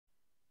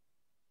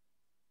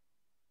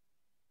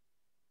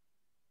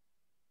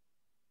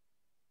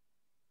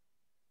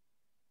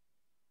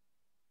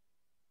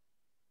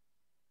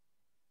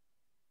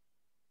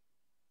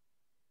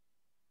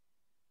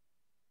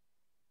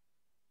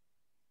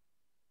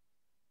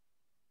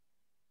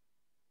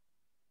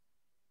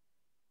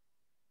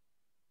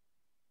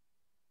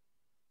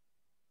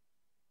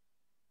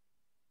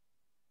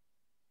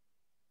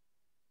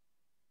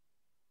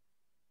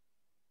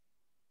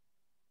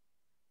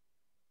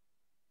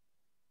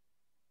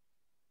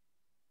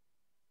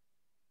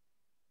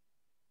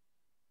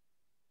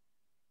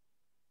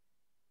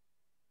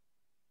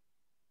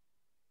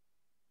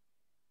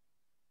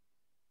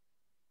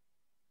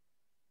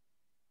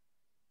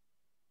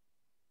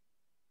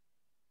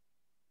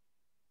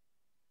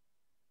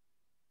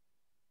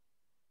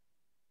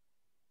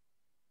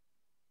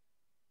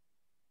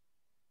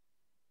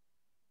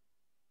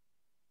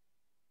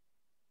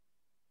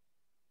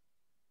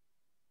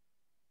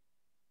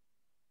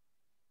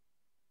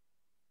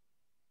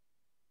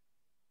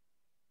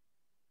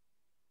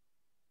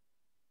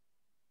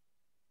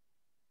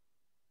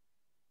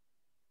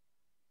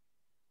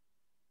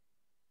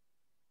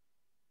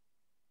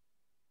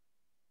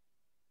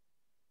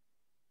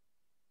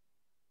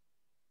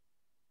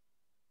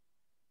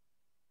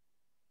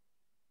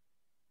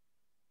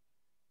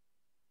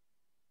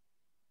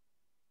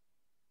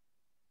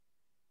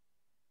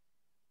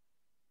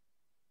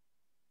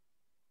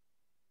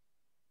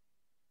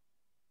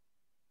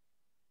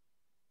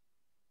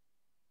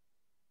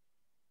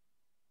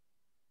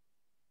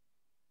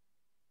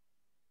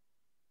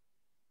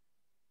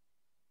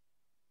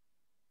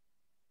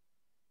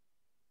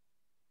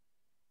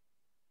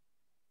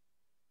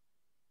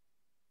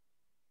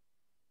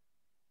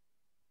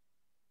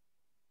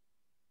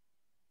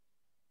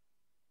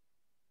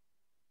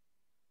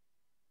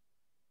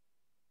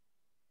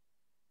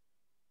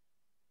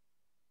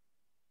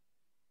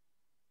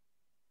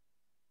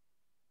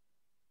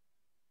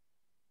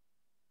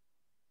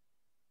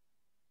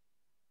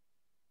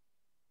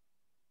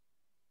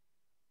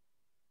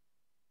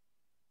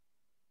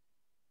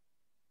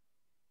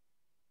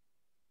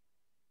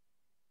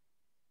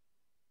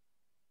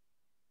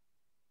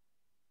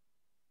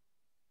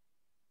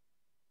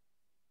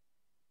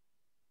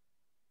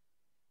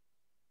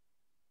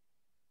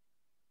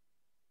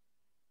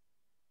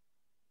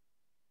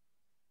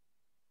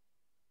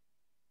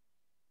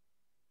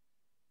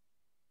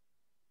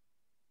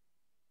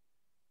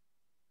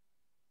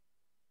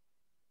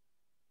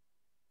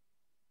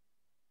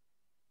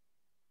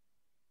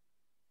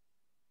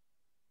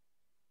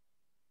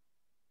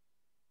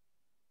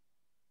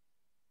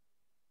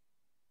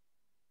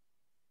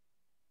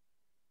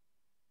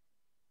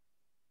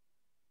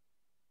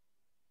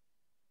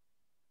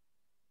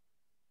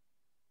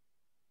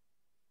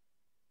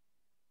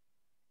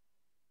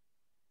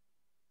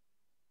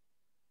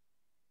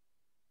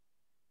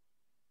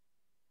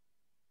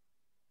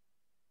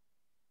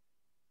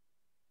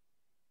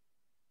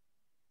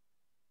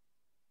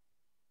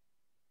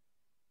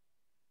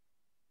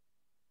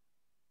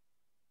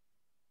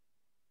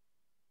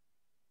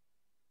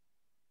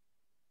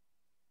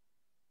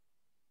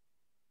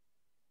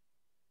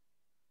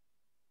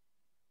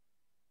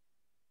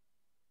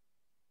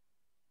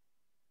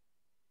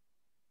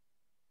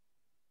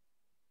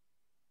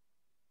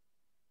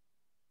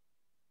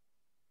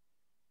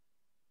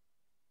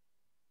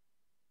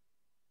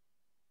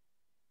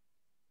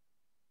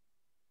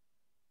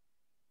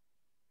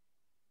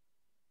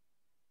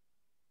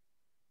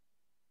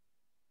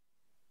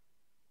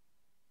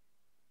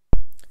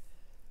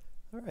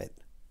All right.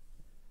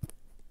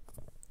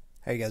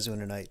 How you guys doing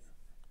tonight?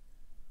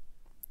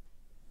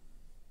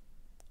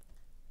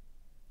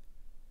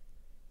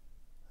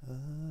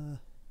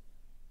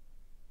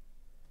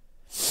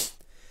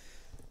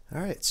 All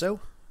right, so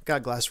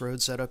got Glass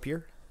Road set up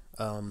here.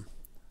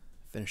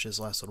 Finish this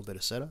last little bit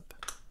of setup,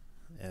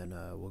 and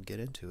we'll get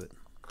into it.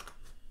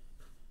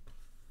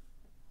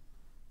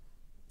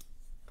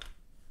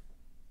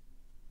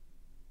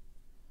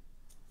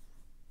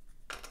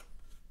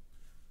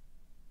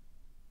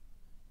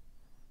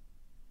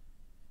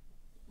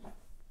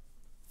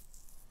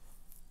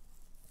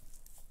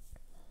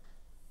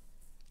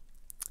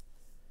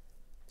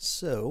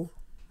 So,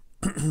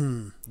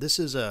 this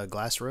is a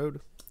Glass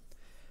Road.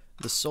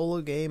 The solo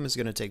game is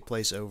going to take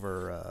place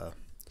over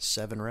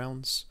 7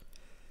 rounds.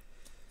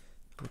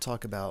 We'll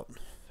talk about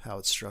how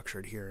it's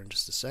structured here in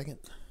just a second.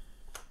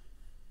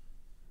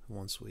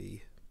 Once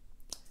we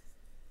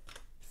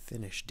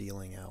finish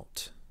dealing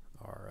out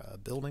our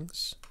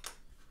buildings,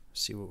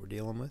 see what we're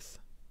dealing with.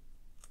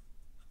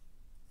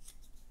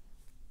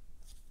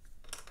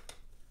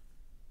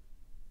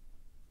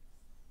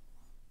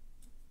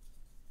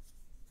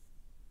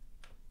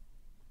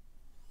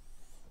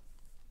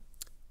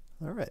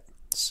 All right,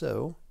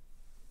 so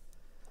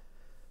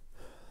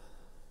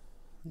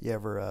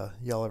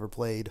y'all ever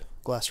played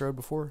Glass Road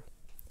before?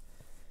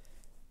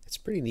 It's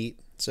pretty neat.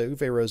 It's a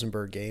Uwe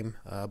Rosenberg game.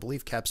 I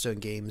believe Capstone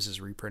Games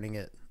is reprinting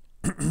it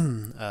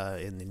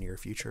in the near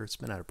future. It's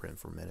been out of print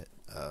for a minute,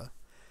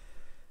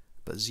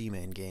 but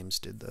Z-Man Games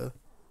did the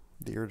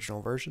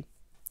original version.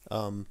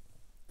 Let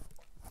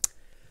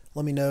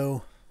me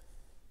know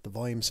the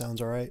volume sounds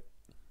all right.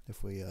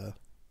 If we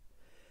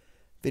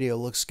video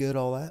looks good,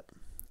 all that.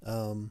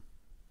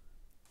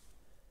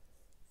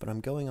 But I'm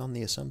going on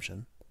the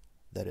assumption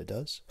that it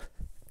does.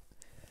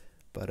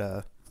 But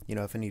you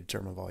know, if I need to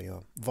turn my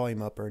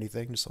volume up or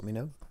anything, just let me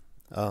know.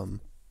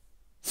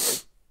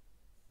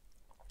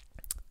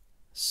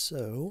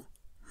 So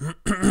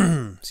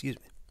excuse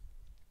me.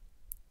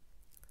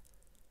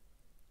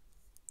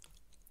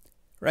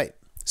 Right.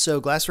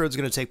 So Glass Road's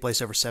going to take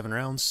place over 7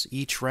 rounds.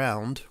 Each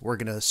round, we're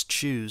going to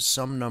choose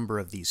some number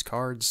of these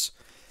cards,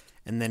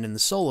 and then in the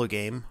solo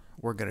game,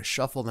 we're going to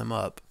shuffle them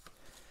up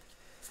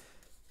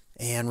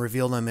and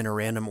reveal them in a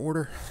random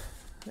order.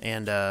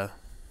 And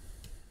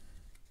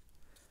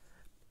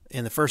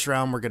in the first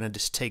round, we're going to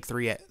just take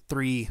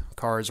three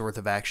cards worth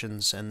of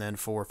actions, and then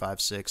 4,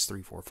 5, 6,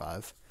 3, 4,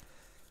 5.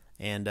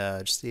 And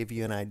just to give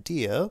you an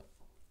idea,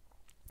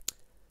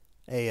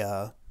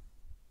 I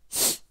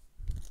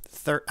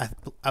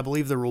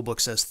believe the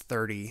rulebook says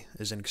 30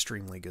 is an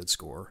extremely good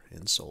score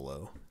in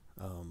solo.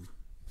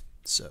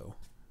 So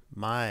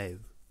my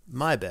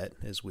bet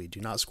is we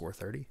do not score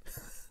 30,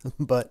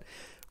 but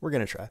we're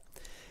gonna try.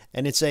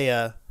 And it's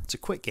a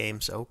quick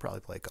game, so we'll probably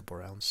play a couple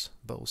rounds,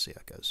 but we'll see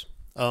how it goes.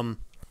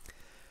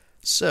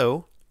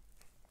 So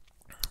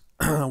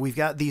we've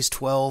got these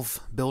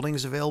 12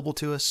 buildings available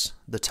to us.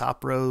 The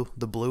top row,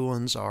 the blue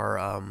ones,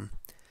 are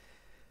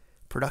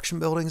production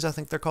buildings, I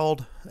think they're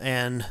called,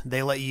 and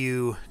they let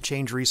you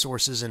change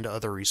resources into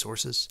other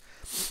resources.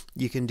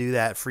 You can do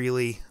that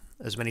freely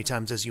as many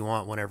times as you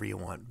want, whenever you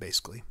want,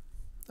 basically.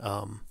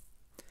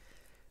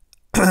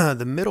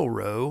 The middle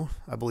row,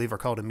 I believe, are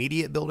called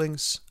immediate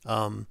buildings,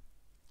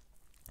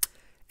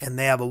 and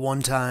they have a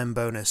one-time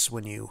bonus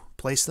when you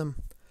place them.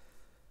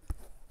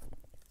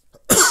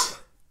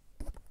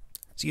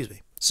 Excuse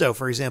me. So,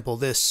 for example,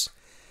 this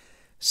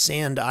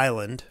sand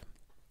island,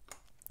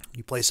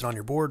 you place it on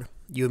your board,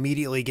 you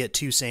immediately get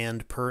 2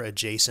 sand per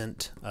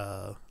adjacent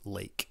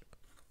lake.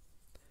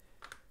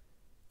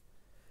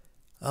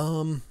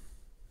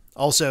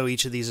 Also,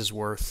 each of these is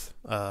worth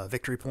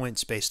victory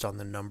points based on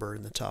the number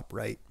in the top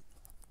right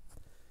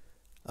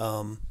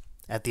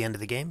at the end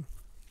of the game.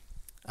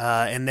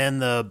 And then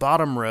the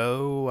bottom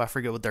row, I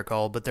forget what they're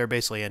called, but they're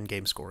basically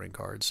end-game scoring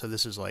cards. So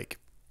this is like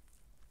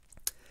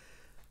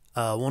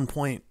 1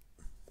 point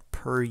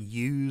per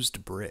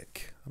used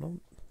brick. I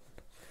don't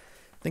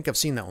think I've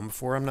seen that one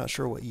before. I'm not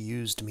sure what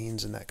used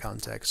means in that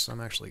context. So I'm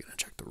actually going to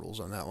check the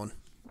rules on that one,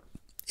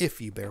 if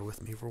you bear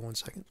with me for 1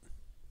 second.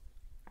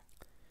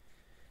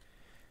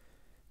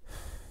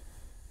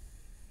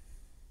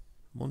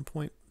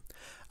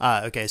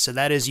 Okay, so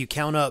that is, you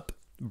count up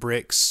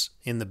bricks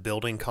in the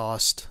building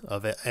cost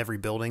of every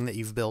building that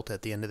you've built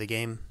at the end of the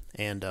game,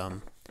 and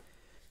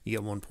you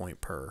get 1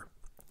 point per.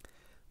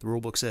 The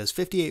rulebook says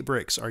 58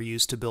 bricks are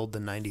used to build the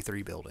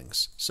 93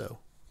 buildings, so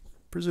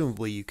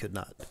presumably you could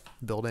not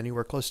build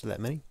anywhere close to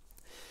that many.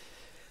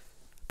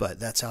 But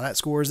that's how that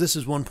scores. This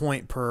is 1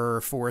 point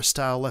per forest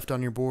tile left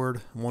on your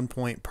board, 1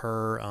 point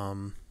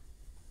per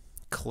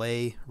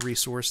clay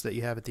resource that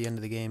you have at the end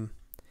of the game,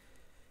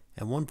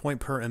 and 1 point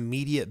per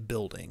immediate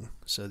building,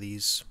 so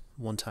these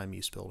one-time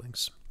use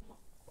buildings.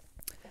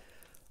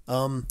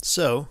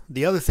 So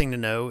the other thing to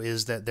know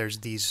is that there's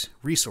these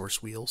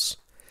resource wheels.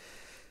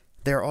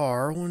 There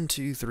are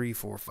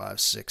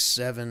 6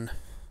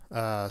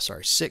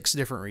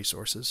 different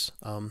resources.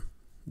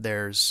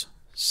 There's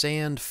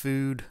sand,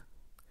 food,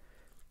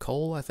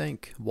 coal, I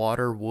think,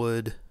 water,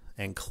 wood,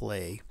 and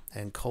clay.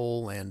 and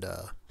coal and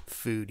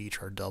food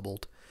each are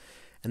doubled.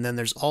 And then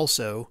there's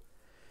also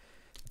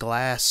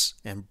glass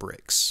and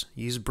bricks.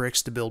 Use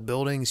bricks to build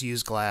buildings,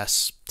 use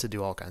glass to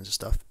do all kinds of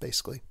stuff,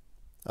 basically.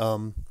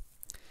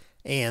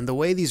 And the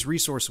way these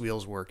resource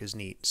wheels work is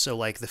neat. So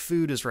like the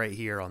food is right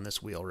here on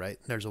this wheel, right?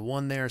 There's a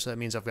 1 there, so that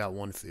means I've got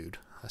 1 food.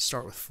 I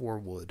start with 4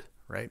 wood,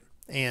 right?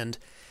 And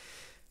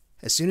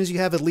as soon as you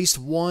have at least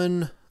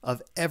 1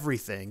 of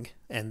everything,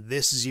 and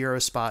this 0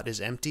 spot is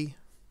empty,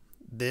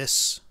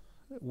 this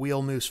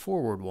wheel moves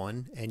forward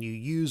 1, and you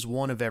use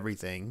 1 of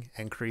everything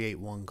and create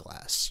 1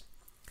 glass.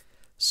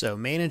 So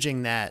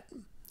managing that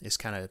is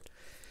kind of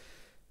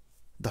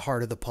the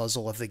heart of the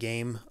puzzle of the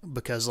game,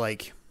 because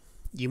like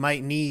you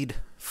might need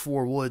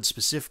 4 wood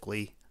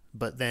specifically,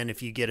 but then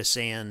if you get a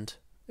sand,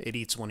 it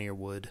eats 1 of your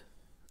wood,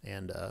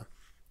 and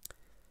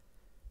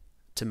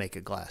to make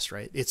a glass,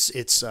 right?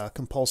 It's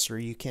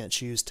compulsory. You can't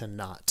choose to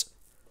not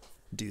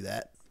do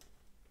that.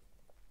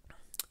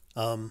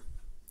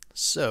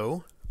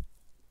 So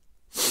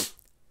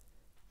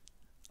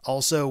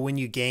also when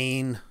you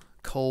gain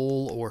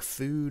coal or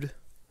food,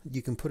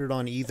 you can put it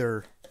on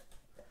either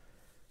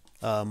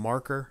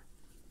marker,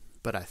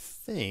 but I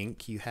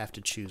think you have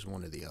to choose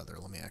one or the other.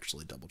 Let me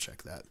actually double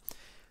check that.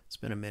 It's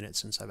been a minute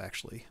since I've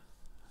actually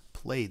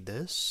played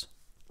this.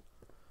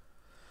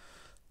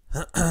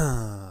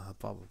 Blah,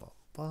 blah, blah,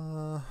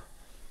 blah.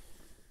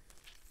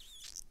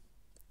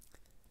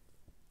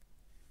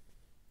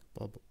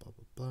 Blah, blah, blah,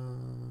 blah,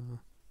 blah.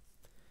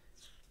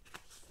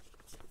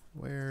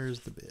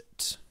 Where's the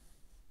bit?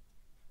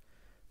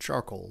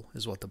 Charcoal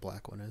is what the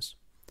black one is.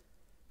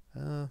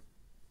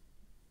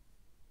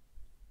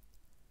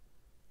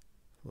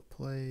 We'll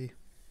play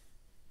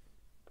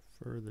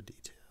for the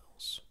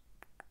details.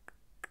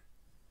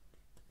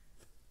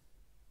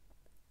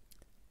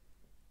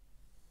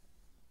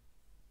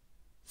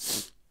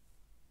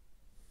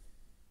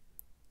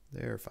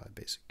 There are 5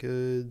 basic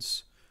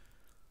goods.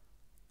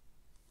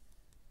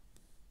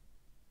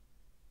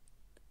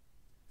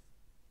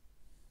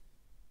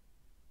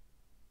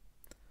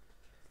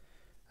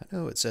 I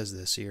know it says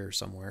this here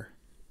somewhere.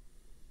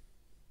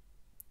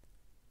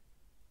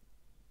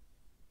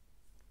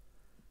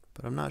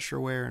 But I'm not sure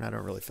where, and I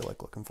don't really feel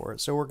like looking for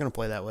it. So we're going to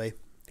play that way,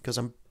 because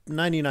I'm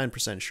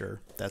 99%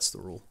 sure that's the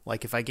rule.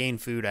 Like if I gain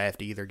food, I have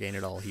to either gain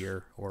it all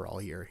here or all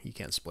here. You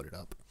can't split it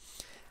up.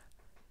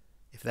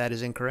 If that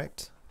is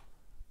incorrect,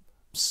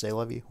 say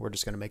love you. We're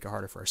just going to make it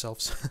harder for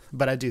ourselves.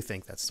 But I do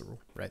think that's the rule,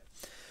 right?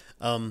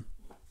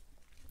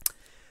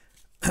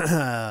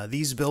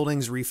 These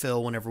buildings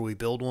refill whenever we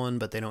build one,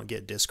 but they don't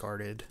get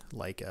discarded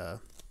like,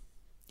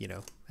 you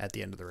know, at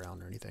the end of the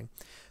round or anything.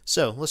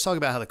 So let's talk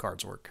about how the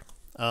cards work.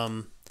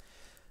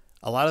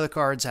 A lot of the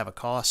cards have a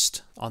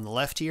cost on the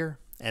left here,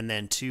 and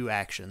then 2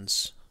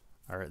 actions.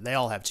 Or they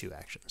all have 2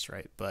 actions,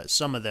 right? But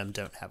some of them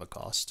don't have a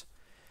cost.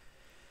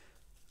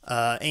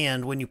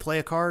 And when you play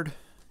a card,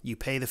 you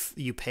pay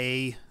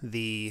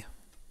the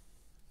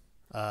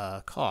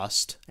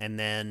cost, and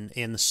then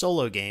in the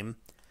solo game,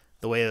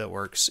 the way that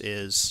works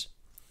is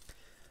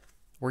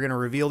we're going to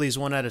reveal these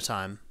one at a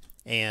time,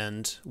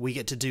 and we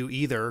get to do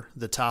either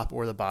the top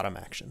or the bottom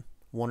action,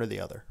 one or the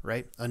other,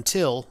 right?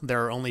 Until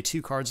there are only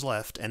 2 cards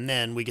left, and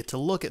then we get to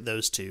look at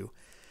those 2,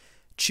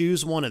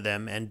 choose one of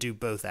them, and do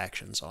both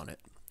actions on it,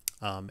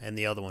 and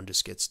the other one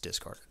just gets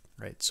discarded,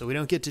 right? So we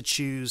don't get to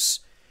choose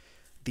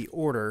the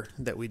order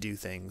that we do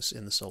things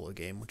in the solo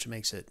game, which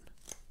makes it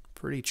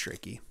pretty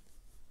tricky.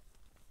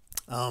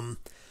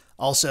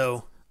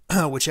 Also,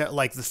 which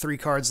like the 3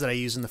 cards that I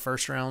use in the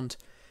first round,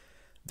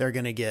 they're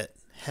going to get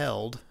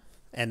held,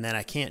 and then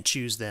I can't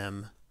choose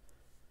them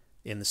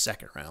in the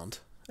second round.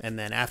 And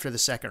then after the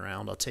second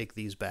round, I'll take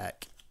these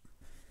back.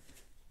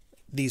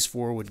 These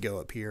 4 would go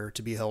up here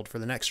to be held for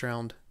the next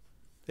round,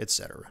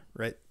 etc.,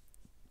 right?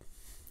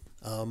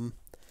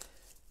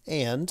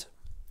 And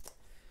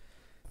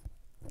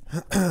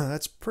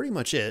that's pretty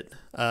much it.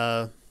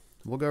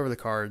 We'll go over the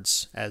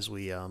cards as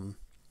we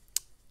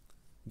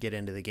get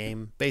into the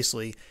game.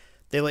 Basically,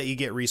 they let you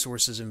get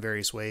resources in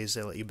various ways.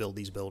 They let you build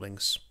these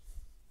buildings.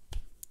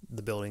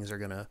 The buildings are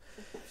going to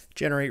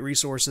generate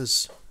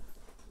resources.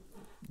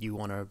 You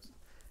want to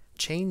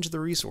change the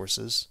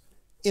resources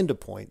into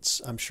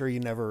points. I'm sure you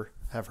never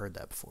have heard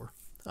that before.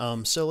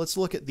 So let's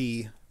look at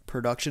the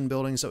production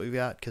buildings that we've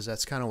got, because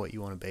that's kind of what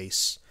you want to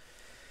base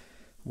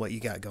what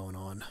you got going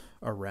on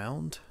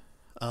around.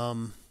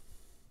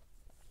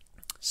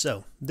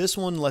 So this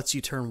one lets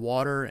you turn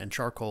water and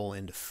charcoal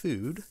into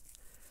food.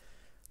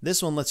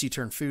 This one lets you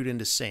turn food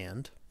into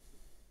sand.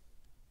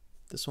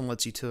 This one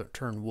lets you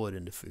turn wood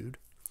into food.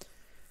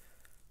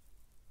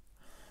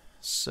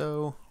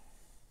 So,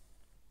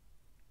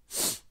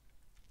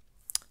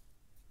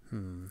 I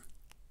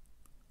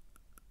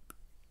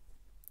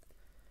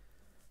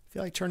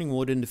feel like turning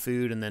wood into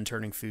food and then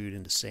turning food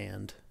into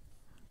sand,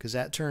 because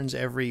that turns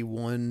every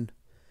one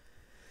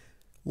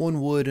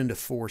wood into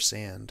 4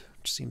 sand,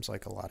 which seems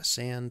like a lot of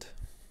sand.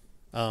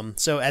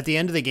 So at the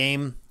end of the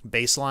game,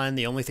 baseline,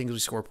 the only things we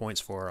score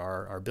points for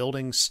are our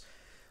buildings,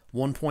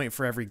 1 point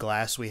for every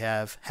glass we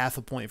have, half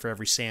a point for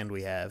every sand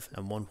we have,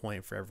 and 1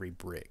 point for every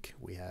brick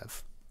we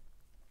have.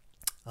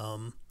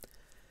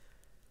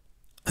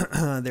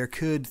 There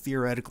could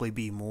theoretically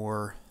be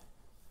more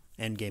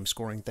endgame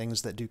scoring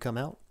things that do come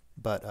out,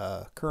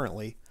 but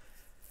currently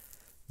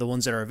the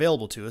ones that are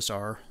available to us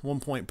are 1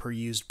 point per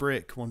used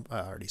brick. I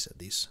already said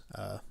these.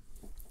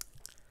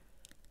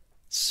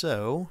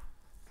 So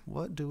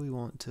what do we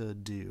want to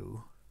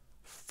do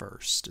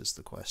first is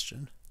the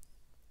question.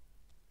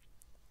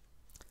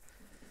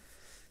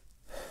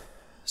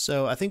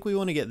 So I think we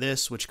want to get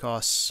this, which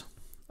costs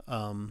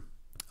a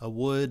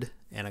wood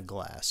and a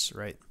glass,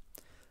 right?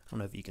 I don't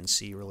know if you can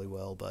see really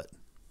well, but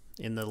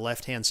in the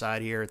left-hand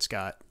side here, it's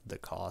got the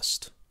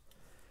cost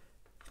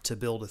to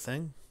build a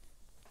thing.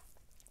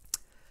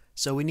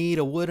 So we need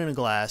a wood and a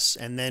glass,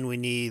 and then we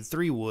need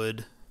 3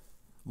 wood,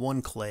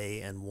 1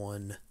 clay, and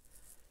 1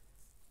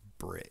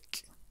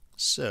 brick.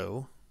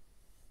 So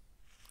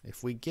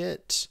if we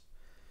get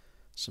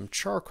some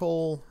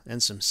charcoal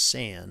and some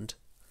sand,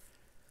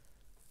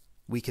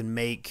 we can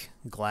make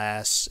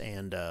glass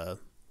and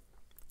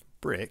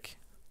brick,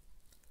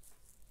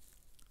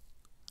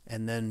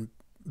 and then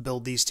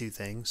build these 2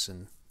 things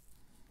and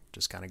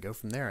just kind of go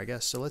from there, I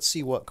guess. So let's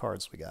see what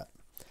cards we got.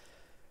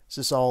 Is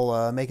this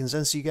all making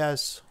sense to you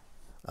guys?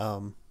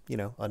 You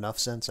know, enough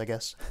sense, I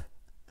guess.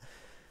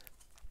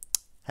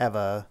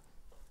 Have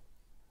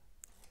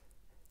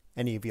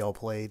any of y'all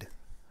played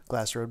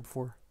Glass Road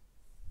before?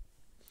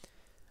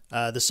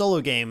 The solo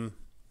game,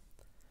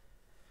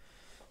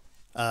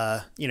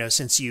 you know,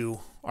 since you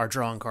are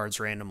drawing cards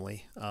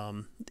randomly,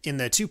 in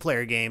the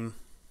 2-player game,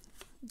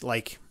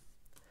 like,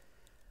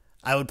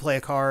 I would play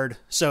a card,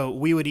 so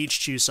we would each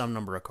choose some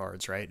number of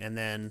cards, right? And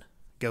then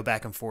go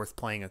back and forth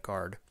playing a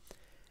card.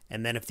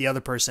 And then if the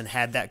other person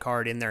had that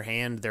card in their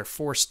hand, they're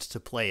forced to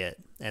play it,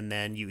 and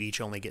then you each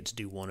only get to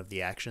do one of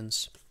the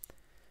actions.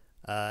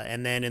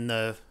 And then in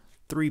the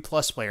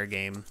 3+ player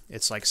game,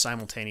 it's like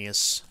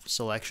simultaneous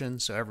selection,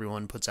 so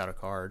everyone puts out a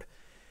card.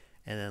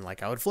 And then,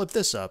 like, I would flip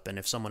this up, and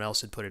if someone else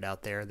had put it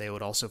out there, they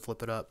would also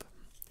flip it up.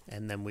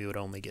 And then we would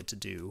only get to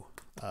do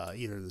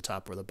either the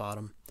top or the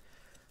bottom.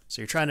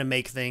 So you're trying to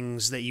make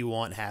things that you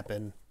want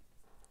happen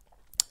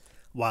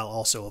while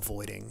also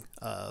avoiding,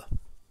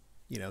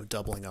 you know,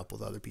 doubling up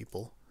with other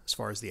people as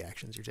far as the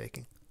actions you're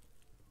taking.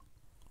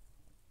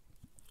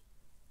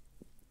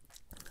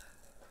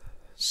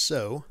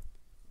 So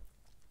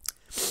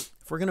if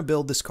we're going to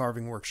build this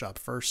carving workshop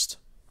first,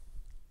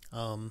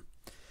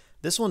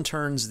 this one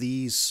turns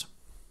these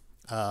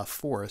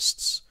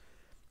forests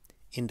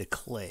into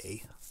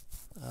clay.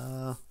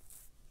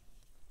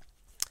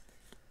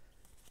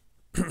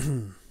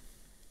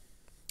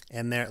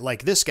 And they're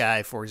like this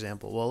guy, for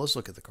example. Well, let's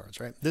look at the cards,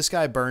 right? This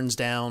guy burns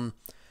down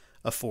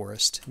a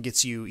forest,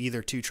 gets you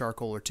either 2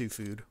 charcoal or 2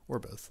 food, or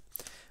both.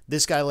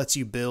 This guy lets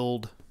you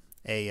build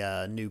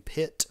a new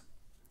pit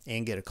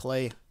and get a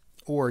clay,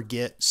 or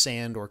get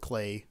sand or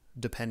clay,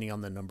 depending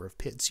on the number of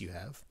pits you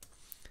have.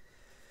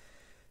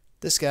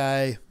 This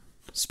guy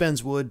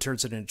spends wood,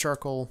 turns it into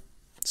charcoal.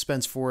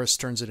 Spends forest,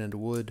 turns it into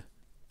wood.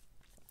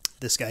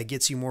 This guy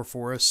gets you more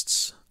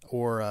forests,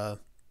 or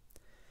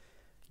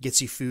gets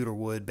you food or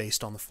wood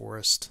based on the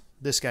forest.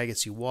 This guy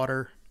gets you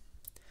water.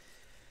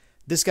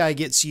 This guy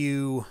gets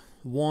you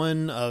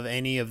one of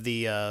any of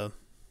the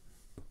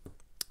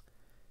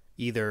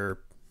either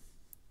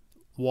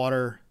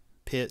water,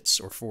 pits,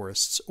 or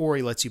forests, or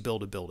he lets you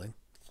build a building.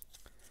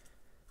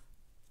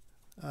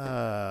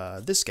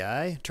 This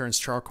guy turns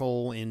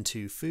charcoal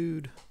into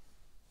food,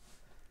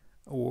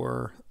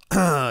 or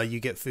you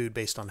get food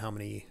based on how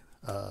many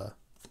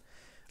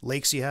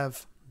lakes you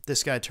have.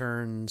 This guy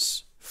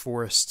turns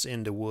forests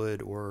into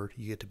wood, or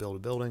you get to build a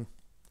building.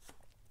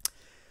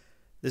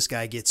 This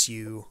guy gets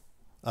you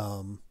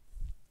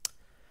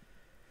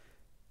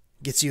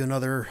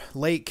another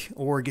lake,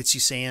 or gets you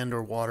sand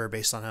or water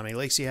based on how many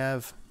lakes you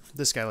have.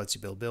 This guy lets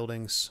you build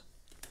buildings.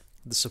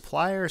 The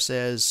supplier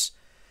says,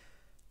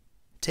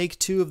 take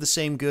 2 of the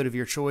same good of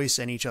your choice,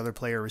 and each other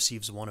player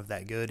receives 1 of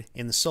that good.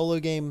 In the solo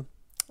game,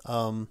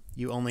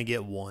 you only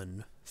get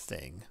 1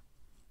 thing.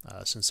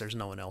 Since there's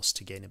no one else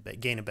to gain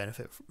a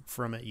benefit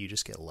from it, you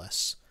just get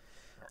less.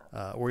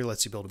 Or he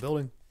lets you build a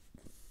building.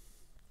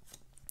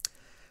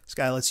 This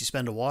guy lets you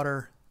spend a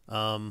water,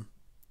 and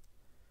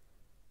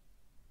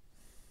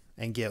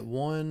get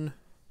 1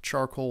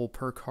 charcoal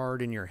per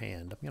card in your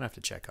hand. I'm going to have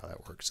to check how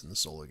that works in the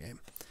solo game.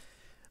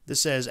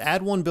 This says,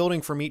 add 1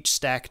 building from each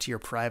stack to your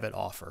private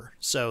offer.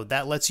 So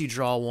that lets you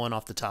draw 1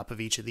 off the top of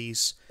each of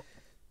these.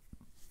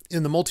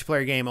 In the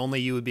multiplayer game,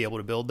 only you would be able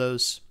to build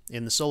those.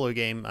 In the solo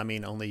game, I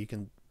mean, only you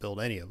can build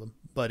any of them,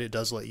 but it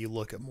does let you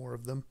look at more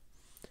of them.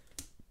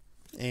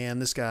 And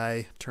this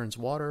guy turns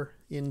water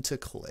into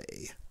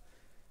clay.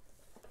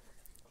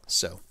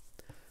 So,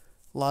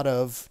 a lot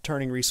of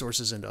turning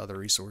resources into other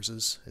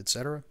resources,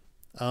 etc.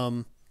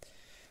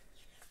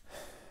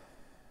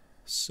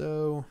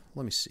 So,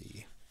 let me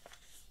see.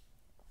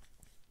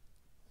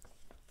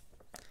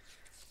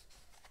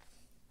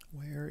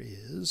 Where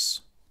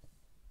is...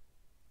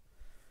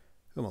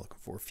 Who am I looking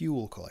for?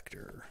 Fuel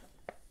collector.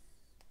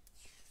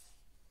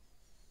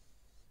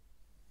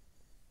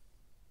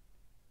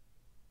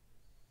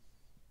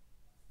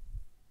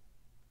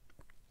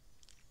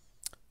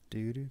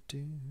 Do do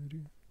do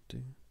do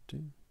do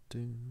do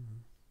do.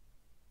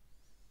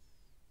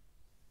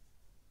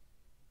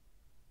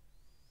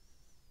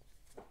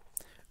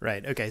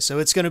 Right, okay, so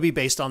it's going to be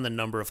based on the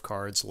number of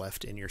cards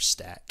left in your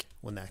stack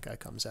when that guy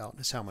comes out.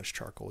 It's how much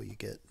charcoal you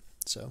get.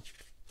 So,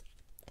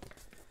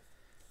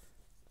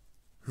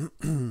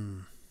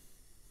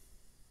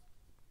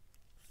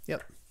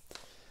 yep.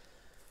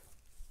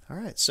 All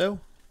right, so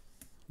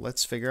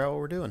let's figure out what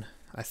we're doing.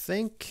 I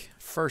think,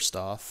 first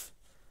off,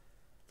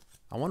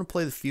 I want to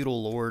play the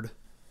Feudal Lord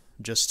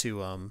just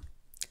to,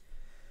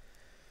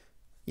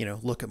 you know,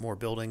 look at more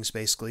buildings,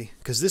 basically.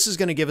 Because this is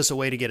going to give us a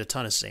way to get a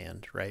ton of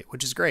sand, right?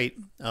 Which is great.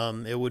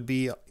 It would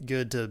be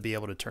good to be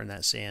able to turn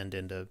that sand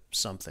into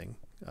something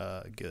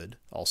good,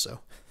 also.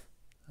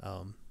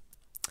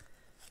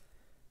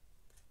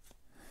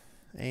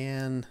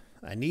 And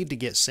I need to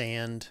get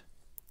sand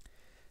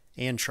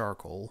and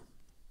charcoal.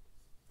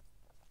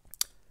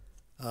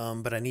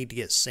 But I need to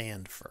get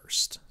sand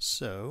first.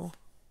 So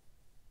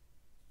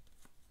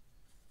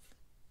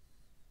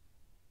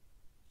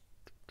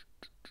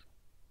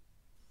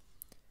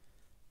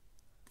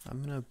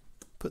I'm going to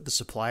put the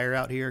supplier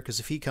out here, because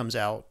if he comes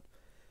out,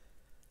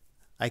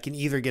 I can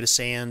either get a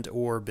sand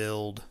or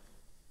build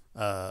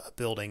a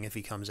building if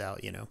he comes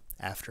out, you know,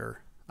 after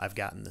I've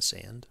gotten the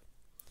sand.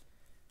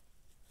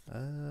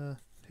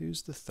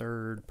 Who's the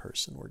third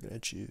person we're going to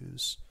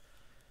choose?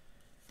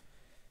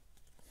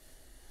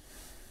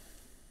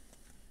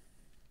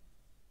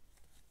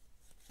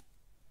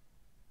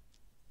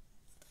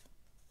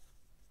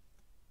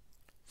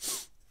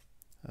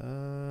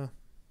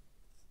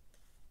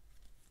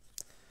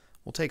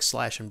 We'll take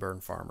Slash and Burn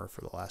Farmer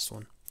for the last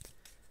one,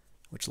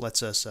 which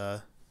lets us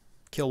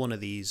kill one of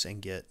these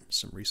and get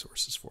some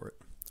resources for it.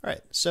 All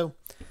right, so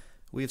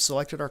we've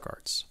selected our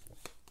cards.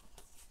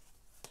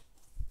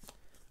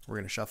 We're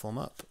going to shuffle them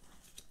up.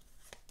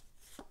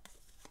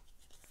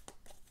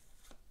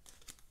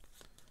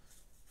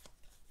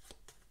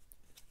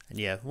 And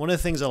yeah, one of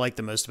the things I like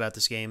the most about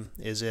this game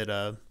is it's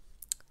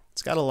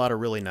got a lot of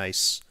really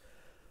nice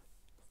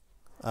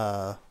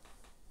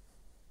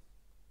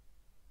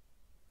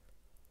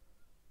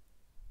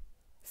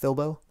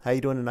Philbo, how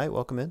you doing tonight?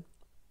 Welcome in.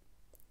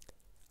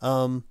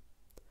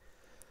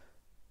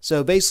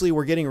 So basically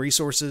we're getting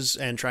resources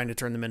and trying to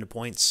turn them into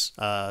points.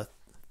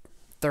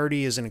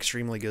 30 is an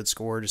extremely good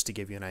score, just to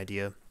give you an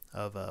idea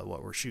of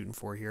what we're shooting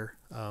for here.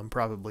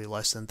 Probably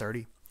less than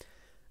 30.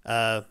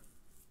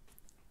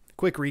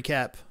 Quick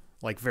recap,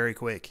 like very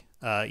quick.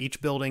 Each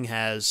building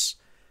has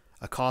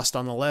a cost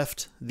on the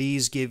left.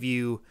 These give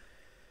you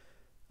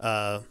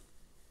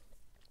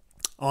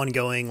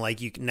ongoing,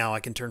 like now I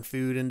can turn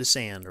food into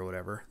sand or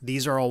whatever.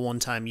 These are all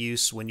one-time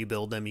use. When you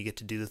build them, you get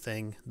to do the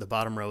thing. The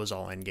bottom row is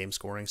all end-game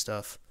scoring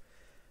stuff.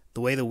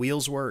 The way the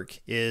wheels work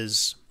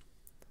is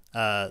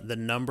the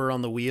number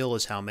on the wheel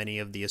is how many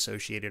of the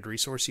associated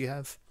resource you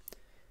have.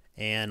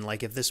 And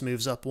like if this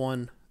moves up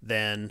one,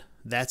 then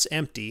that's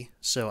empty.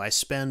 So I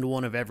spend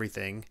one of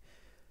everything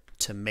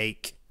to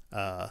make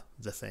the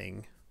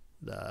thing,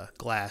 the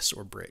glass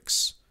or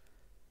bricks.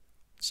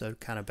 So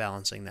kind of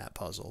balancing that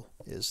puzzle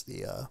is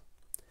the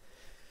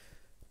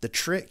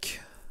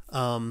trick.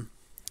 And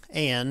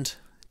it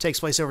takes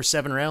place over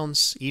 7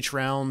 rounds. Each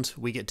round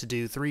we get to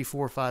do 3,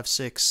 4, 5,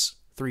 6,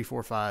 3,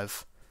 4,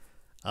 5.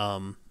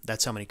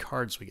 That's how many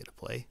cards we get to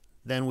play.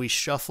 Then we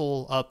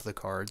shuffle up the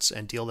cards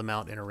and deal them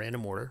out in a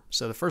random order.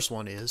 So the first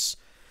one is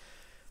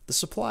the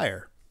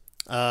supplier.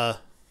 I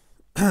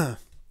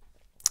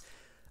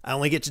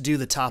only get to do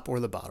the top or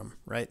the bottom,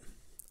 right?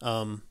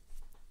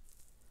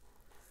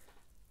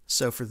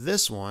 So for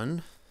this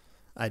one,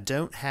 I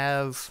don't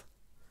have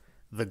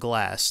the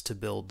glass to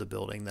build the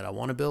building that I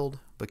want to build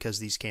because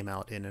these came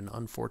out in an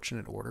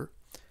unfortunate order.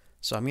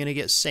 So I'm going to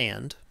get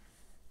sand,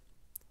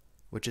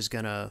 which is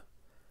going to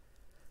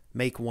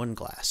make 1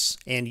 glass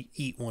and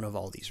eat one of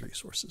all these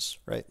resources,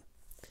 right?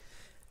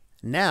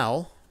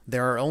 Now,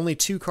 there are only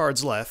 2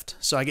 cards left,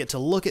 so I get to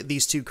look at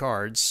these 2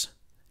 cards,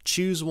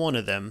 choose one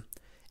of them,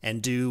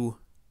 and do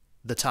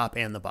the top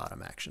and the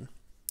bottom action.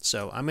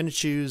 So I'm going to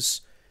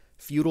choose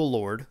Feudal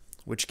Lord,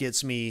 which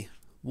gets me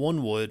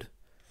 1 wood,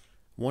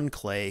 1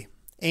 clay,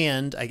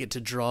 and I get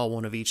to draw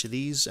one of each of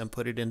these and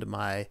put it into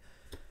my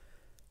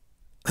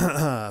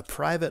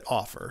private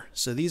offer.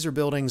 So these are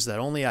buildings that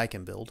only I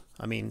can build.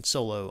 I mean,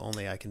 solo,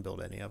 only I can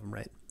build any of them,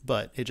 right?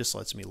 But it just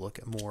lets me look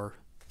at more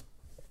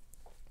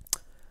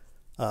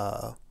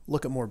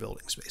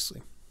buildings,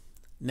 basically.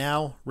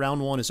 Now,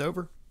 round 1 is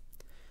over.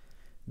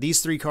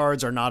 These 3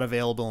 cards are not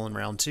available in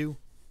round 2.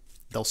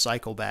 They'll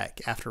cycle back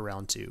after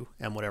round 2,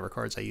 and whatever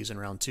cards I use in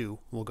round 2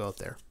 will go up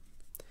there.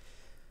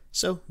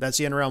 So that's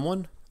the end of round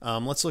 1.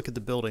 Let's look at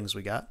the buildings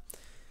we got.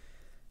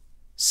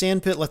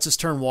 Sand pit lets us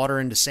turn water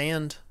into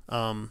sand.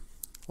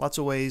 Lots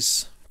of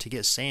ways to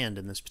get sand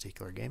in this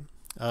particular game.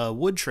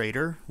 Wood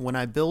trader, when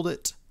I build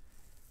it,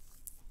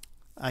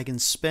 I can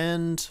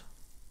spend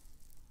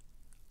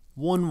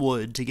 1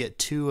 wood to get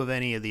 2 of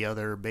any of the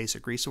other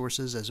basic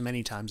resources as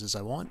many times as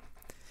I want.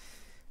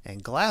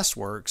 And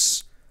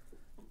glassworks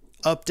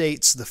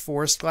updates the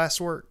forest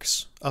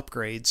glassworks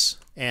upgrades,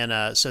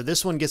 and so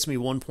this one gets me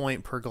 1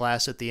 point per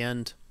glass at the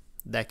end.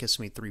 That gets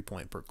me 3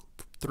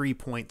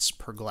 points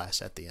per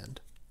glass at the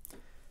end.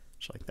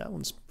 So like that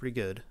one's pretty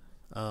good.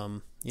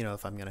 You know,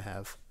 if I'm gonna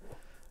have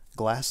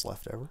glass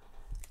left over.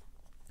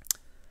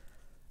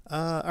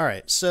 All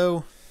right,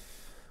 so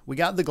we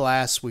got the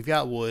glass, we've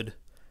got wood.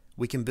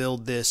 We can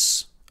build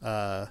this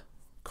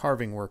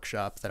carving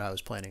workshop that I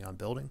was planning on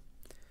building.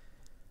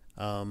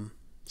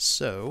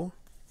 So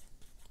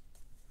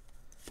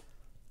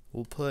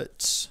we'll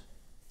put,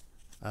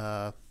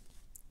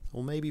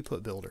 we'll maybe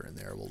put builder in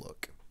there. We'll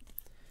look.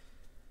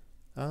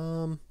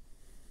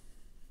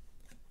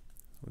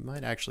 We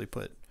might actually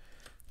put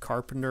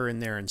carpenter in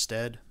there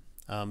instead,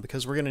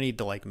 because we're gonna need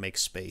to like make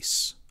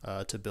space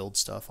to build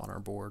stuff on our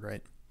board,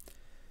 right?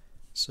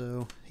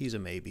 So he's a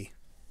maybe.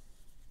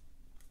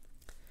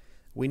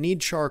 We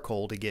need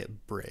charcoal to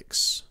get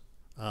bricks.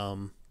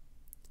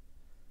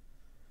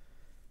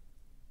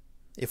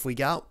 If we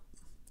got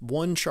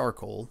 1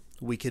 charcoal,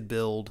 we could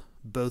build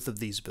both of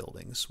these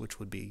buildings, which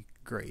would be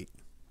great.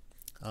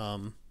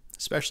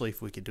 Especially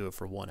if we could do it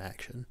for 1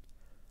 action.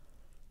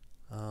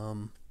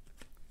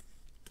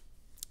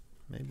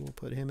 Maybe we'll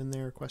put him in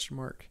there, question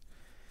mark.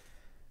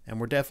 And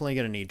we're definitely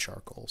going to need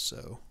charcoal,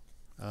 so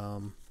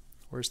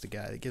where's the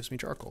guy that gives me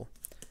charcoal?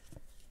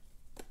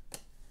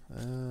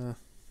 I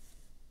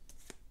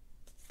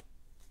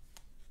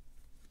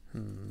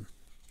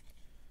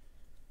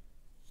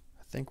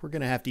think we're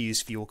going to have to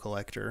use fuel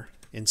collector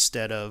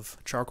instead of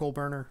charcoal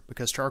burner,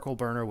 because charcoal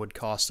burner would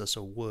cost us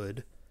a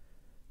wood,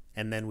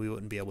 and then we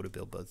wouldn't be able to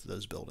build both of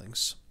those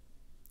buildings.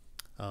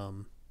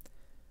 You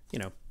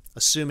know,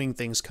 assuming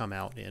things come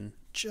out in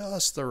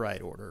just the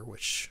right order,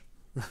 which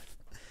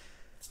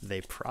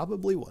they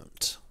probably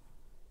won't.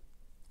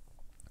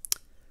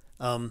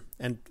 And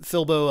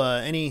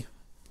Philbo, any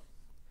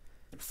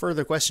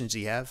further questions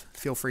you have,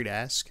 feel free to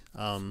ask.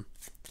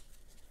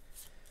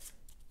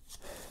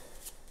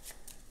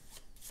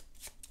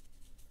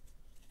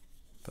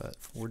 But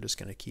we're just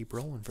going to keep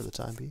rolling for the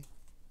time being.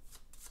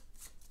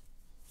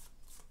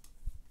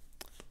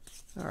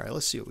 Alright,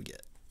 let's see what we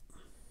get.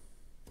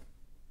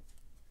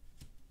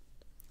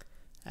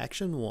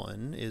 Action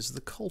 1 is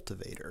the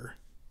cultivator.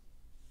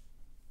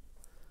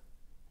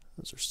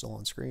 Those are still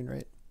on screen,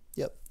 right?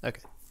 Yep,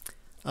 okay.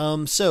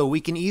 So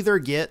we can either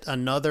get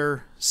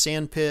another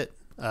sandpit,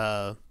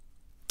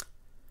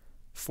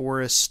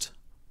 forest,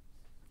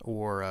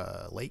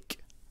 or lake,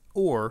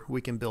 or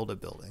we can build a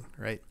building,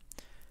 right?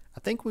 I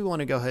think we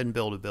want to go ahead and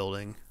build a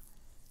building.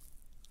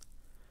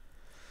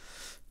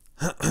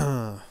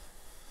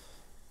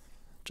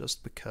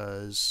 Just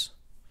because,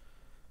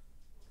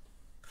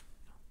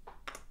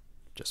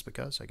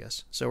 I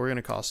guess. So we're going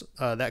to cost,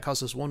 that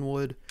costs us 1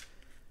 wood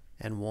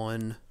and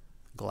 1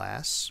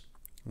 glass.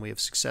 We have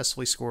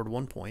successfully scored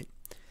 1 point.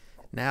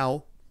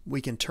 Now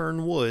we can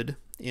turn wood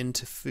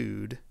into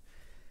food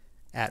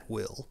at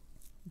will.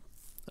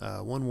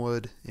 1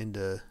 wood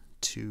into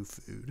 2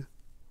 food.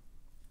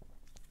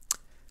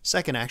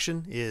 Second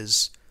action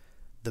is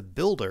the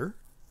builder,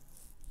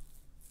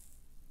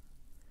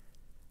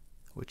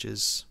 which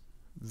is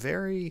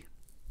very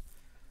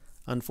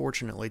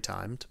unfortunately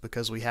timed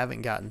because we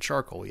haven't gotten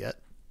charcoal yet.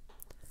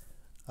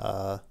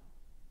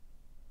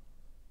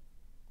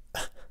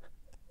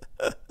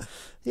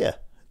 Yeah,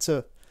 it's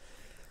a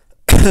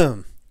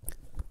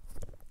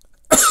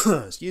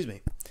excuse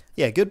me.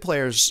 Yeah, good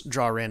players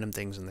draw random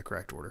things in the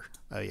correct order.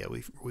 Oh yeah,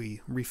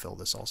 we refill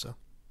this also.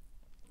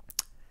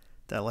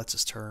 That lets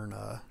us turn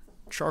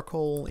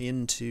charcoal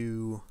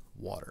into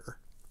water.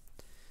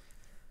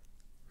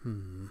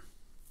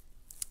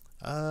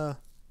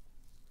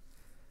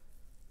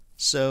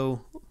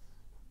 So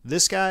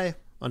this guy,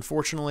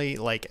 unfortunately,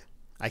 like,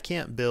 I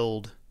can't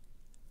build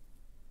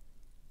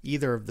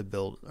either of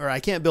the I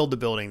can't build the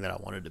building that I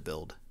wanted to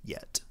build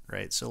yet,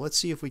 right? So let's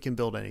see if we can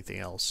build anything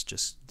else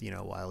just, you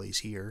know, while he's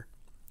here.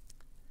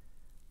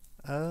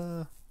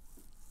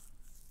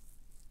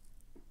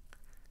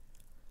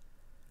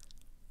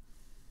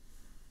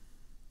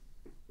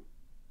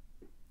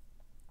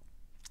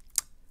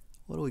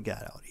 What do we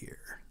got out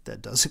here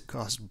that doesn't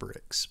cost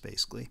bricks,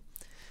 basically?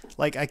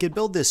 Like, I could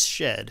build this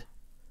shed,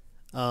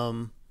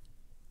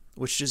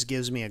 which just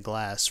gives me a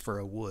glass for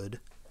a wood,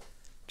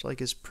 which,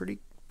 like, is pretty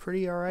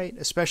alright.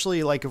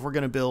 Especially, like, if we're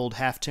going to build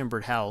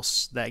half-timbered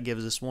house, that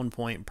gives us 1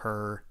 point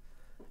per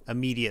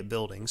immediate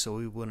building, so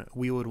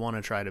we would want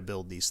to try to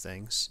build these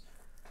things.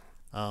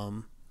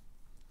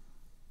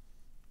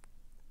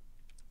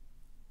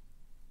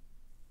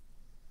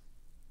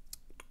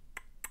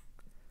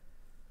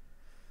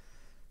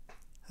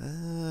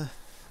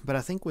 But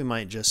I think we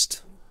might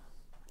just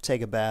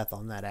take a bath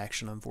on that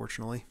action,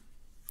 unfortunately.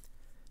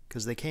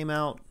 Because they came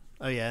out...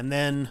 Oh yeah, and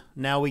then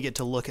now we get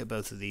to look at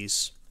both of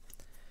these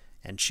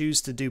and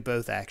choose to do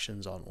both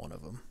actions on one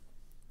of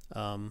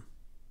them.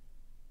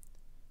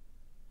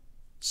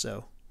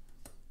 So,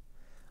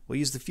 we'll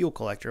use the fuel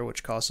collector,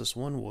 which costs us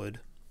 1 wood.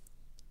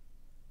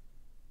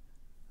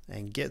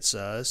 And gets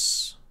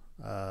us...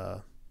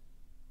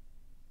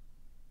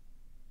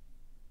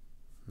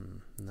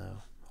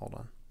 No, hold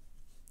on.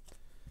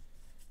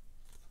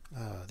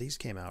 These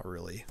came out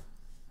really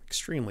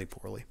extremely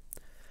poorly.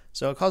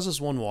 So it costs us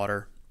 1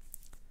 water.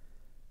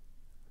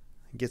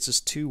 It gets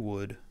us 2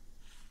 wood.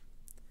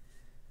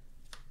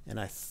 And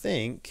I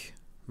think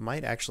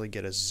might actually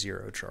get us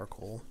 0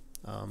 charcoal.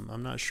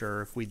 I'm not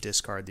sure if we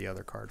discard the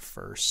other card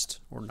first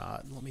or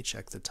not. Let me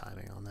check the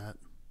timing on that.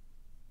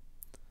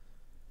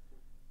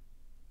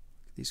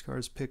 These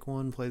cards, pick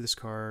one, play this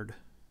card,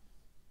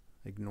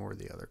 ignore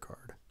the other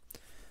card.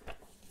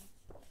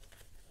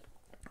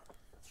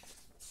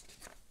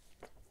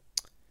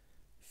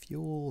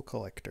 Fuel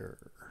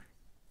collector.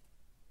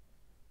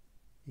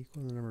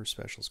 Equal the number of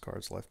specials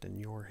cards left in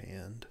your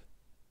hand.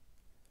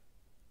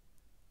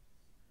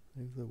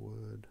 Move the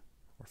wood,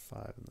 or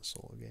 5 in the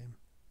solo game.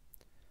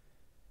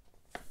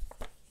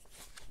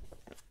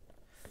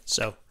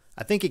 So,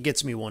 I think it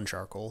gets me 1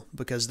 charcoal,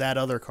 because that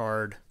other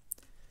card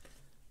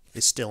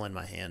is still in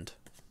my hand,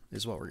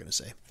 is what we're going to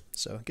say.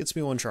 So, it gets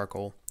me 1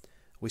 charcoal.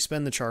 We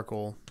spend the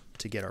charcoal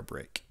to get our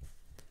brick.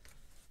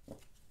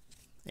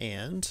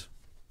 And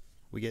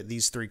we get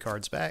these 3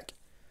 cards back.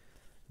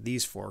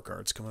 These 4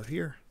 cards come up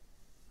here.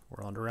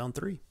 We're on to round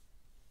 3.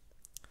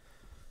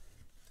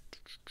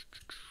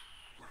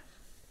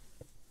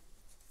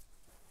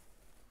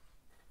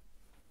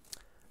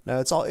 No,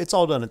 it's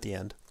all done at the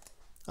end.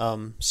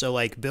 So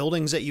like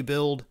buildings that you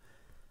build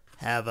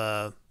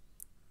have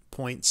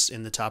points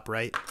in the top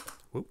right.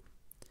 Whoop.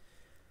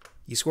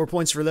 You score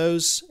points for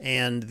those,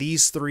 and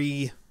these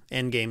 3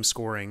 end game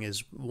scoring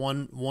is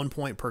 1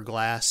 point per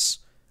glass,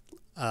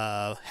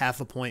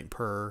 half a point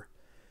per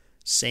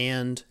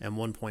sand, and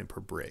 1 point per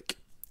brick.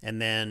 And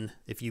then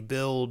if you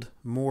build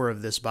more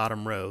of this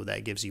bottom row,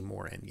 that gives you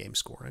more end game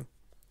scoring.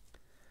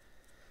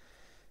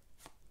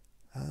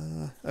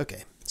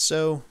 Okay,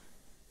 so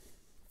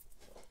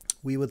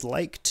we would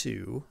like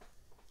to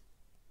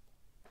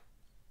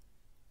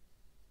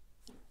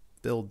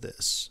build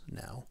this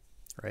now,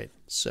 right?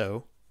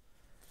 So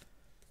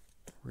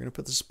we're going to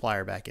put the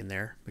supplier back in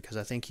there because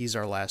I think he's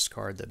our last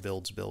card that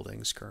builds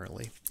buildings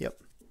currently. Yep.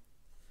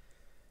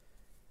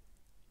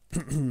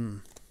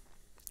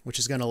 Which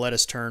is going to let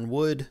us turn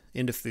wood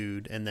into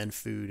food and then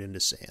food into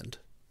sand.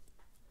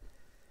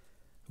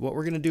 What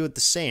we're going to do with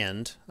the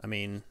sand, I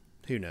mean,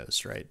 who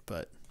knows, right?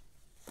 But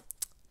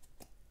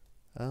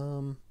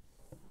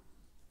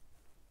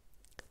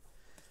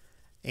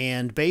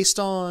and based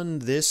on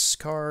this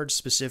card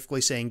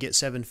specifically saying get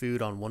 7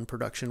 food on 1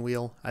 production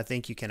wheel, I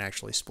think you can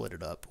actually split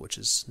it up, which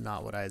is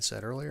not what I had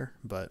said earlier,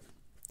 but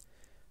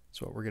that's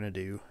what we're going to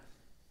do.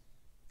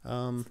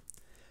 All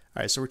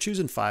right, so we're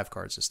choosing 5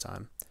 cards this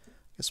time. I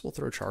guess we'll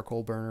throw a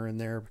charcoal burner in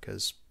there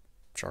because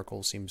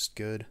charcoal seems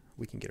good.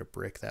 We can get a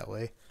brick that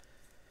way.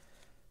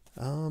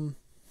 We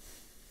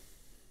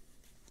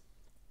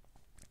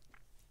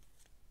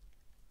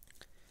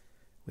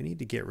need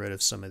to get rid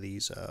of some of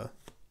these.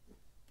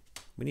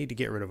 We need to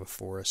get rid of a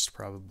forest,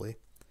 probably.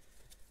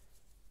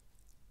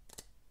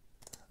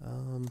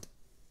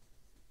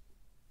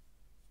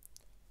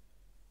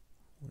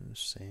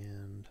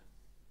 Sand.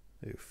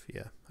 Oof,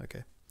 yeah,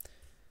 okay.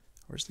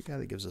 Where's the guy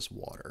that gives us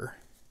water?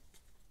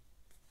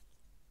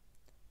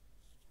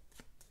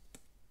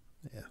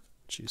 Yeah,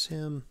 choose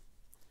him.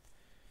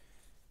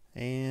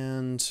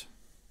 And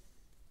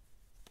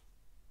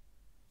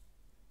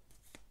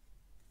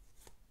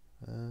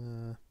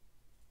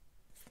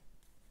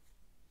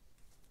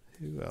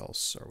who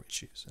else are we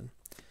choosing?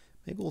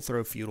 Maybe we'll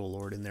throw Feudal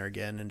Lord in there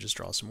again and just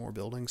draw some more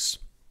buildings.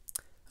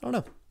 I don't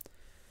know.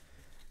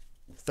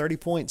 30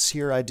 points,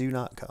 here I do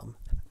not come.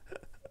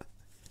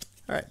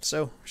 Alright,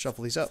 so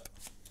shuffle these up.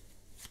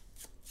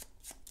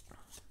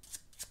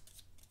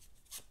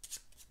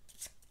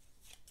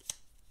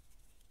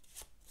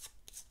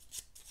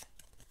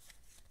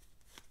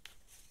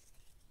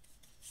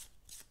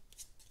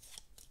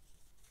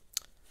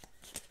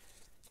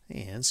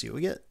 And see what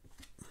we get.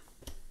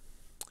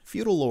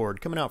 Feudal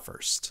Lord coming out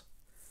first.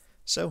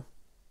 So,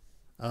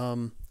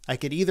 I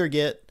could either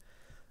get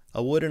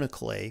a wood and a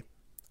clay,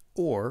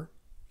 or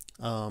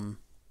draw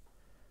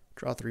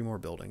 3 more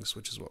buildings,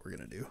 which is what we're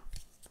going to do.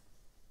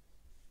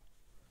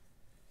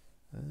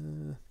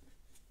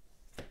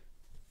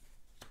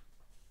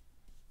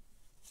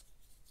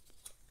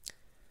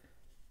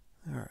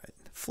 All right,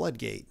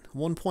 Floodgate,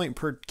 1 point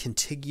per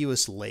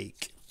contiguous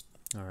lake.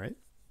 All right.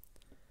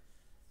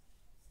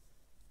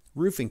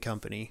 Roofing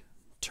Company,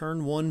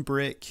 turn 1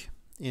 brick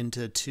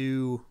into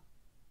 2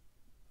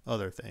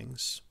 other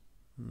things.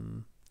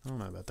 I don't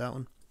know about that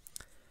one.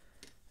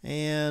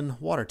 And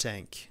Water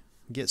Tank,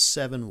 get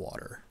 7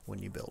 water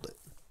when you build it.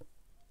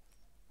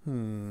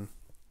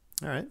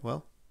 All right,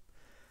 well,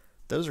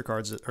 those are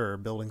cards that are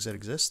buildings that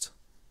exist.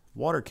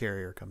 Water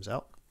Carrier comes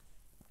out.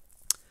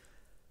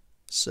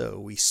 So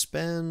we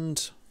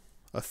spend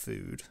a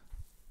food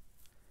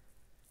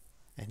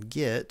and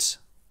get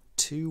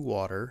 2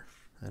 water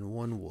and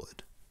 1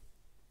 wood.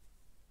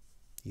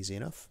 Easy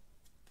enough.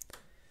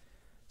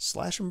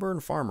 Slash and Burn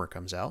Farmer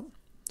comes out.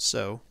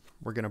 So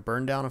we're going to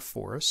burn down a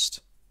forest.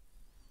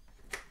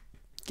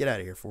 Get out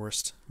of here,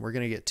 forest. We're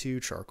going to get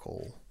 2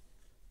 charcoal.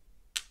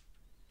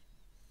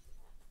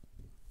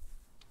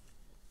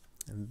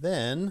 And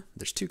then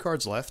there's 2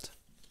 cards left.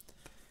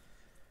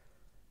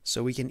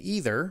 So we can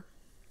either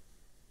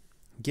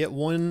get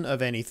 1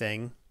 of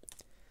anything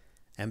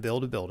and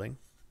build a building,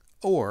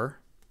 or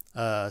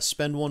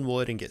spend 1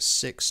 wood and get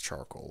 6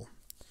 charcoal.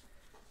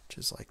 Which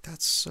is like,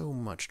 that's so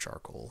much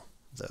charcoal,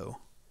 though.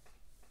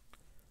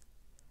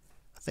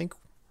 I think,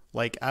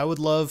 like, I would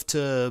love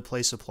to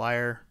play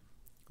supplier,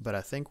 but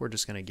I think we're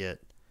just going to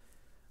get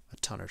a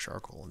ton of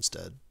charcoal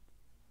instead.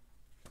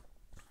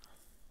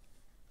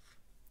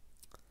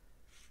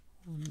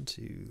 1,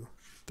 2,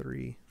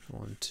 3.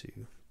 1,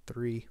 2,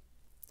 3.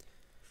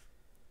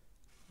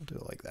 We'll do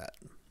it like that.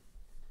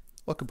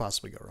 What could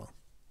possibly go wrong?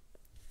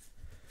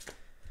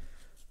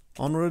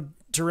 Onward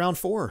to round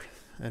 4,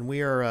 and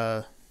we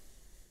are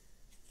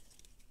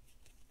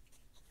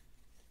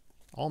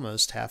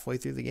almost halfway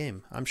through the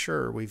game. I'm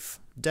sure we've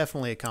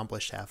definitely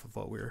accomplished half of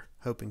what we were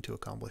hoping to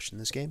accomplish in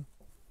this game.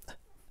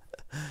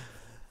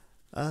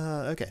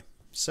 Okay,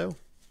 so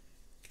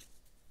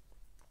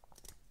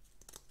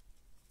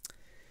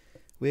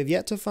we have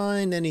yet to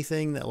find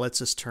anything that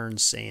lets us turn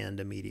sand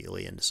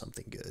immediately into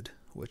something good,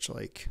 which,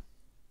 like,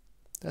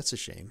 that's a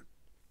shame.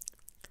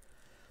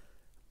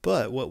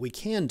 But what we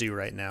can do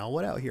right now,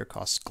 what out here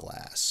costs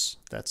glass?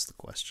 That's the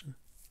question.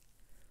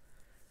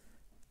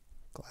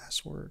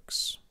 Glass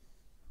works.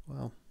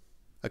 Well,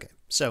 okay.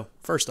 So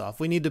first off,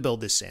 we need to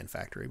build this sand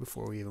factory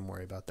before we even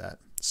worry about that.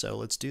 So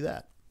let's do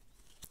that.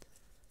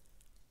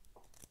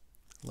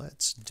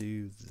 Let's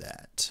do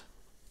that.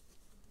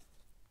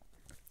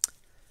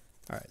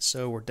 All right,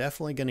 so we're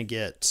definitely going to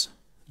get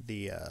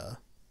the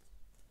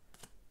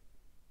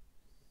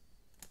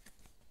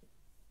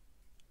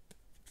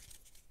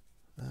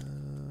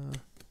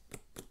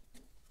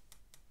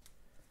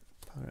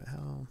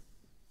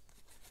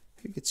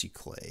who gets you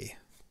clay?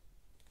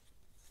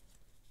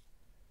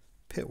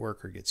 Pit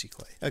worker gets you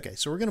clay. Okay,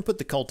 so we're going to put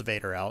the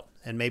cultivator out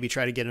and maybe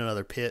try to get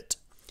another pit,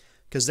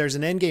 because there's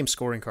an endgame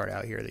scoring card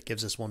out here that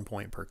gives us 1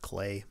 point per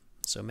clay.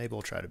 So maybe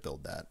we'll try to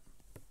build that.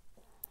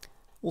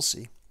 We'll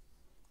see.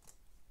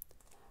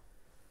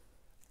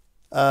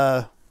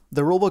 The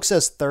rulebook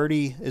says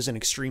 30 is an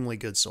extremely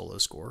good solo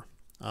score.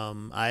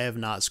 I have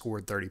not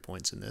scored 30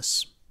 points in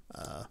this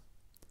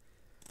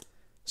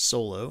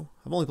solo.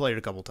 I've only played it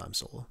a couple times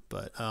solo,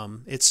 but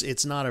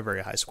it's not a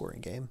very high scoring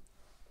game.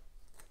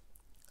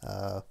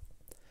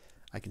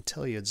 I can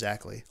tell you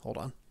exactly. Hold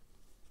on.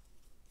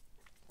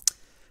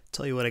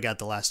 Tell you what I got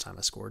the last time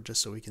I scored,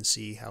 just so we can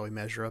see how we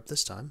measure up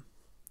this time.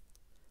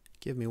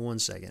 Give me 1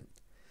 second.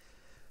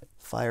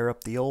 Fire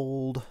up the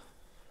old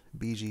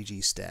BGG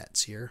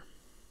stats here.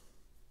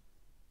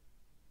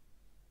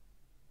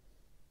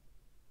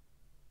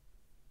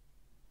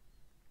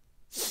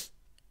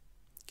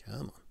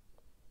 Come on.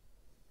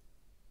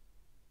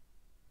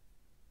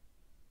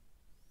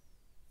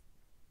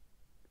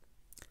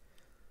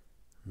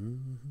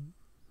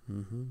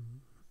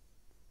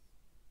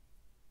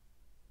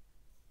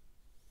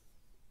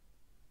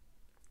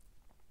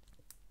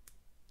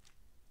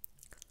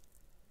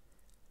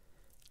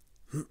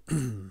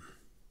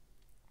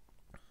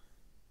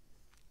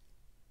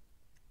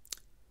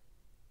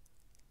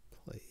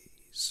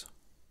 Please.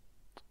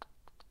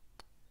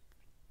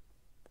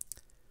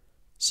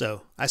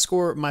 So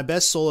my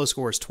best solo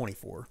score is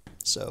 24.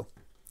 So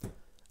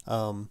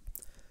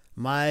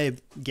my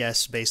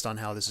guess based on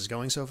how this is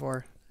going so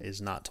far is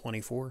not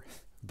 24,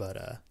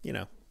 but you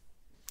know,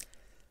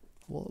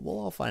 we'll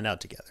all find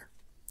out together.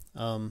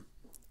 All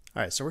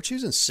right, so we're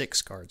choosing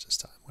 6 cards this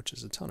time, which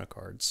is a ton of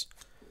cards.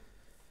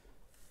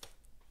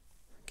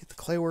 Get the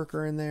clay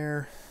worker in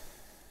there.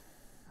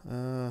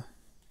 We'll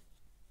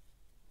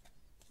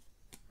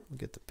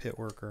get the pit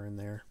worker in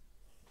there.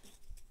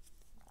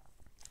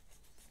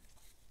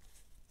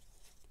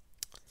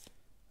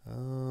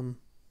 We'll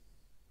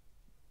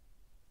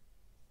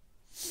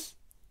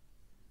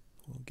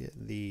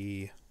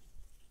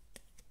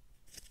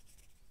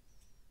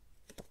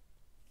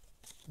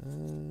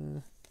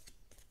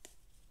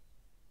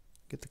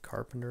get the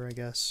carpenter, I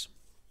guess.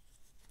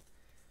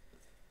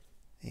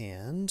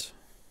 And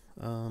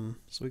so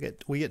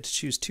we get to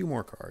choose 2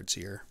 more cards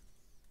here.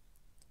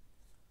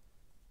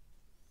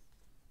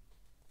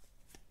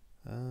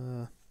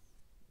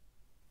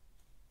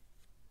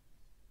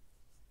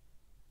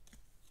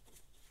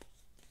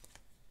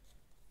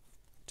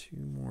 Two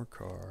more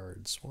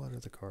cards. What are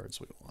the cards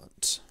we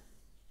want?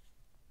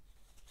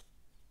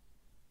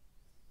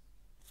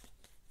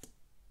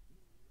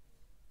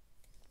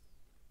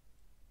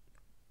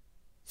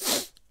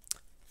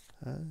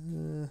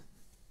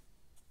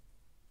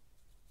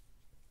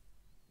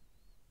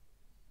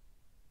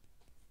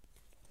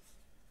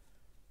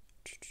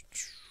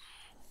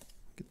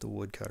 Get the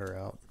woodcutter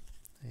out.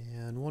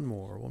 And one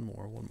more.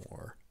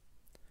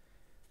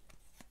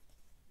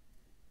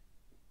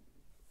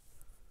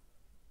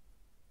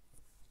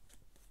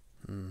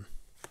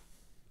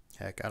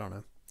 Heck, I don't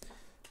know.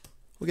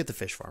 We'll get the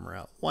fish farmer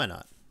out. Why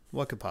not?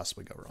 What could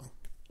possibly go wrong?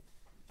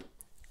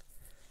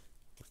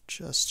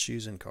 Just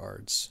choosing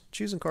cards.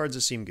 Choosing cards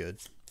that seem good.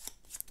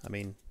 I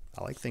mean,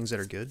 I like things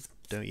that are good,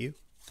 don't you?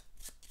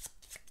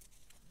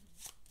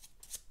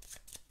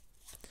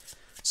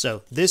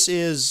 So this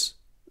is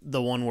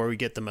the one where we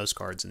get the most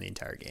cards in the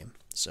entire game.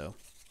 So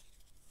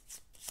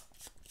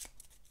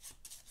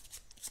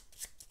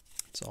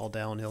it's all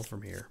downhill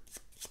from here.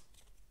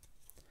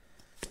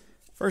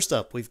 First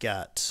up, we've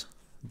got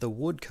the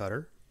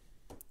Woodcutter,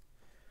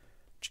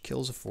 which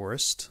kills a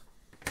forest,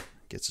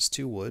 gets us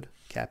 2 wood,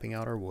 capping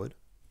out our wood.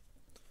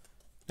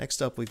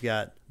 Next up, we've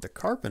got the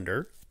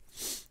Carpenter,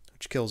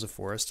 which kills a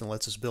forest and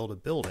lets us build a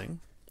building.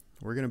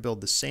 We're going to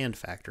build the Sand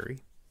Factory,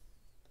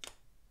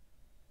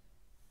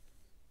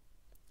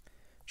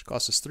 which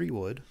costs us 3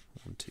 wood,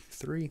 1, 2,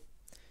 3,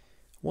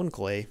 1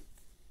 clay,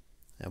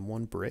 and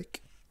 1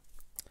 brick.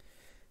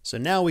 So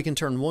now we can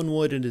turn 1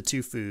 wood into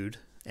 2 food,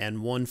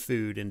 and 1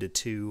 food into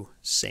 2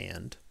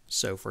 sand.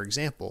 So for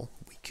example,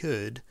 we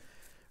could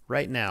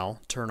right now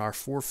turn our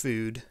 4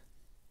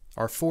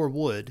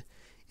 wood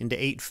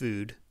into 8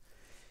 food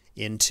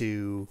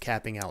into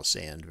capping out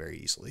sand very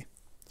easily.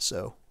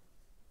 So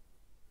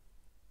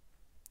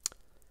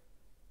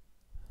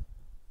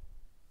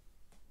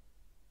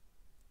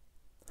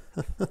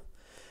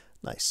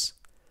nice.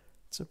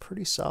 It's a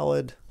pretty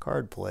solid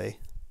card play.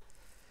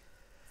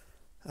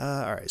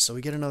 Alright, so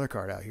we get another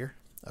card out here.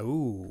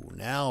 Oh,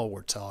 now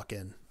we're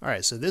talking.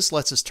 Alright, so this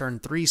lets us turn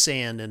 3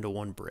 sand into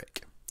 1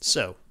 brick.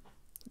 So,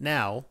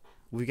 now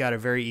we've got a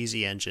very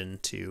easy engine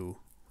to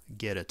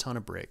get a ton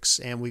of bricks.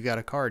 And we've got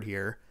a card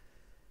here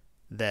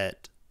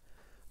that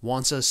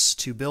wants us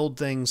to build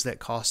things that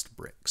cost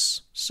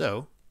bricks.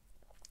 So,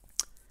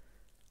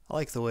 I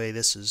like the way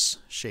this is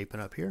shaping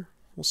up here.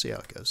 We'll see how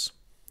it goes.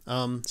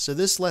 So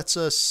this lets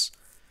us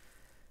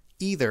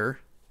either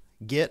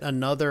get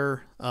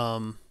another...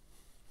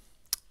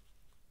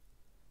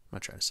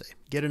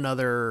 get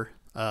another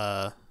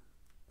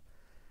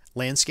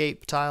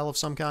landscape tile of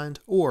some kind,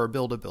 or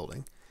build a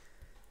building.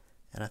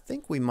 And I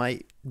think we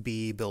might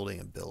be building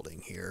a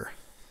building here.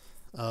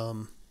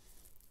 Because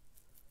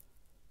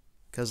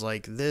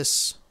like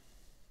this,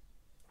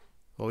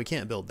 well, we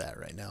can't build that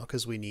right now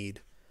because we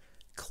need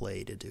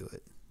clay to do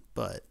it.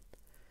 But,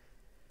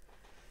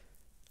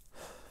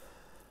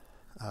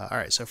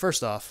 alright, so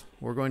first off,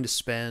 we're going to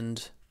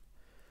spend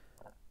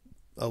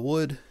a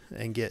wood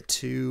and get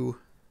 2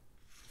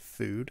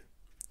 food,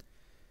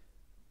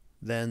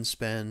 then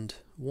spend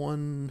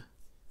 1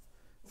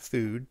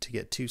 food to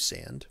get 2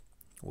 sand,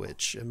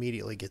 which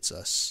immediately gets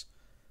us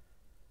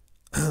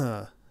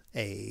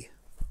a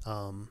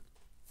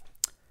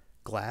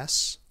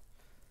glass,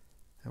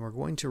 and we're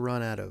going to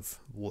run out of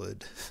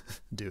wood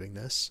doing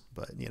this,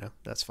 but you know,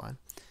 that's fine.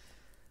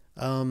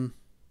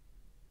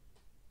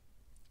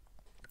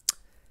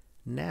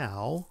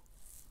 Now,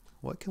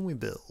 what can we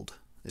build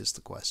is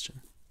the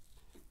question.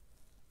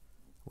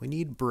 We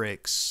need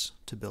bricks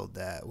to build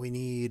that. We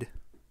need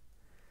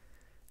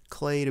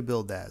clay to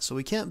build that. So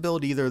we can't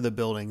build either of the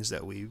buildings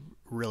that we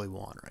really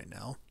want right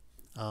now.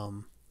 I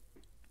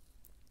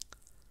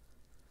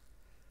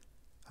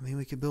mean,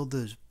 we could build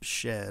the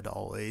shed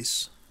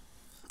always.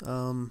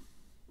 What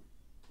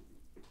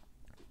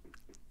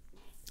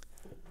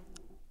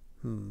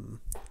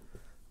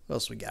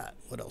else we got?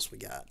 What else we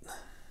got?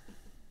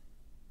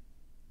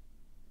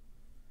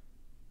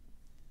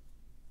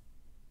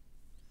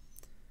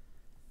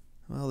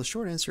 Well, the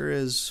short answer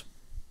is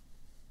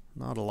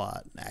not a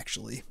lot,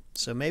 actually.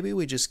 So maybe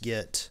we just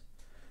get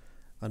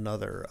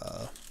another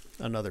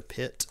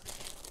pit,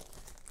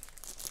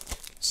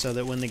 so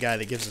that when the guy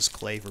that gives us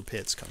clay for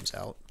pits comes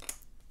out,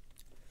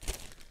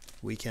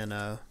 we can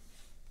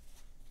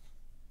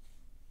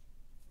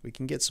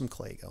get some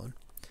clay going.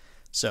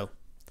 So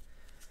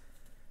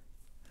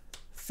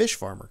Fish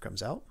Farmer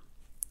comes out,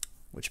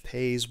 which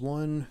pays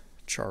 1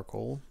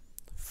 charcoal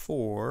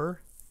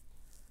for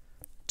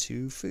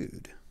 2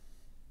 food.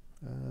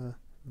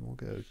 We'll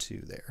go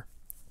 2 there.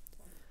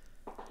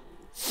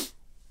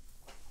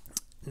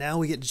 Now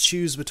we get to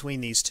choose between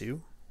these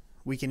 2.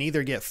 We can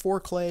either get 4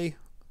 clay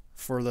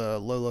for the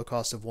low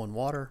cost of 1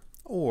 water,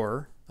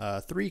 or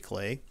 3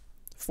 clay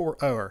for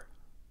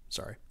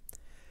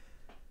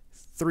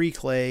 3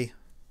 clay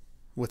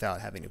without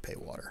having to pay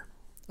water.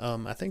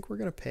 I think we're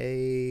gonna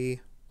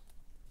pay.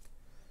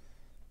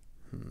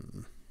 We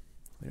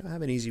don't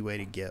have an easy way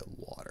to get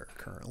water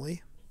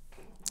currently.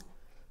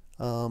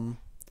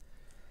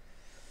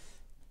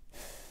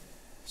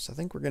 So I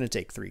think we're going to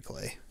take 3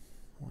 clay.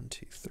 1,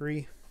 2,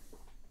 3.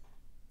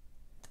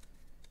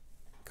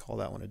 Call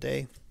that one a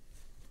day.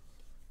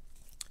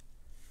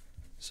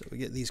 So we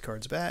get these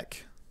cards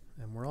back,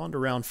 and we're on to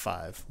round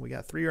 5. We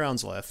got 3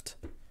 rounds left.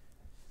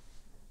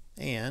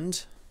 And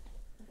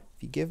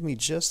if you give me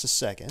just a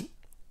second,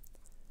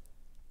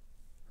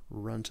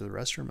 run to the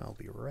restroom, I'll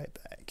be right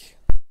back.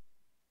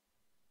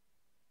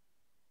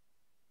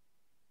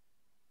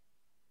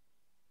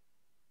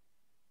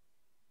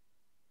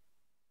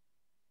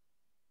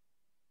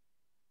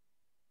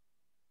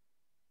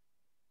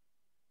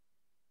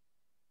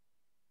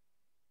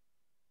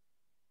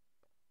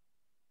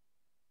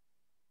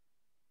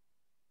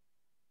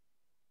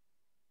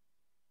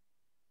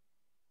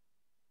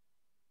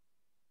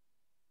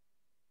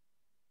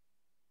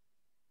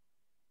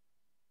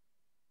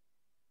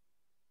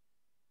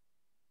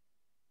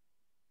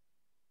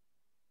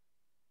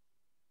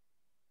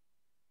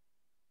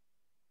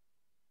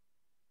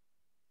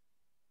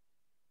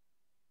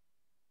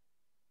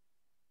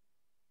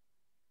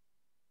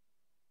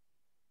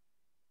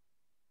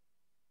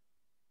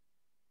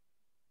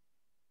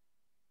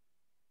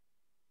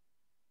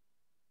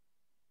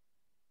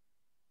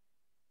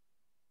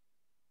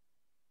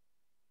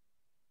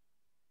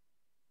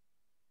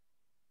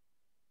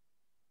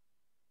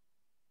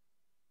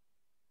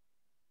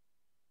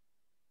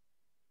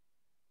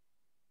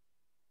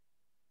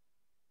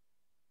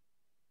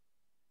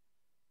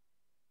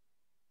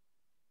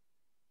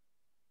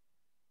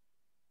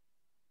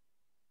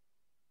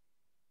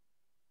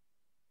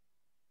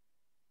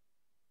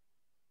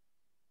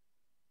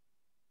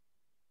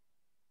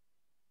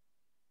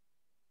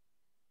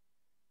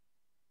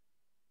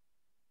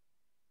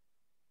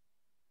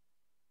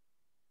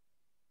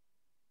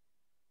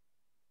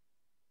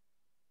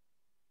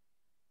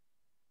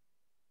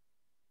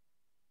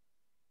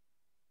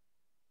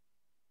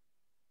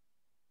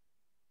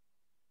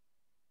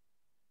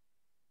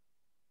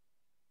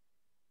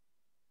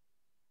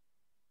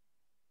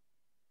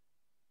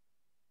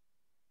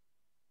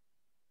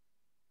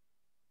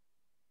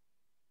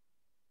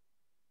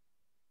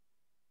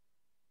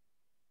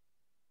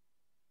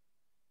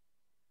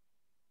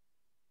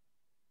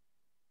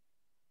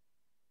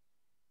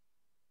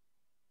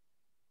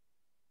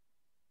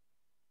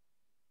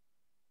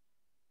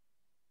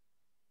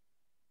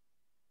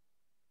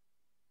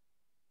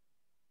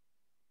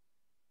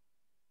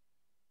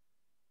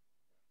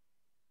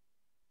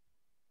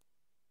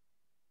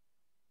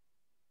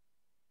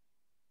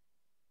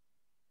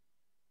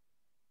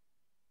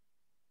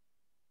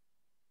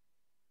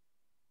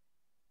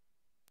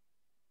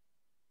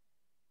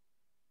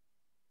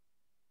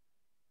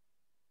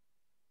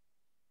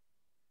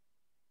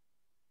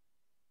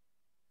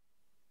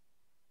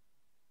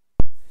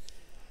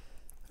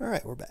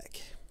 Alright, we're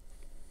back.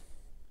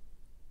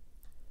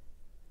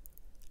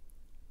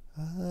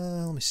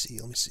 Let me see.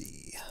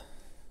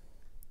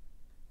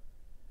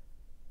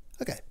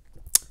 Okay.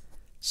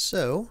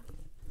 So,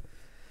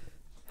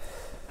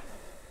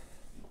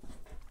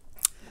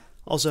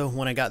 also,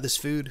 when I got this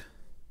food,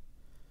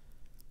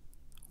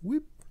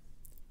 whoop,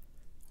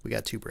 we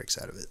got 2 bricks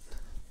out of it.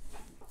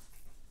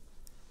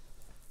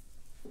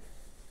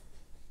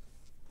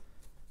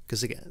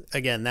 Because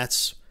again,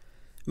 that's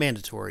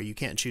mandatory. You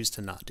can't choose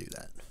to not do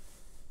that.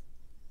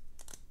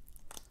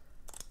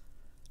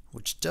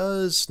 Which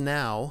does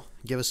now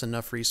give us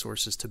enough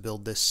resources to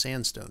build this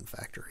sandstone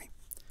factory.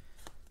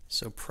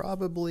 So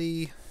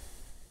probably...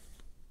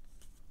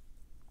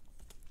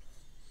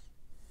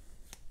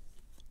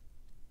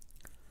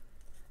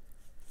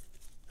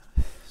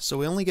 So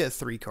we only get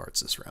 3 cards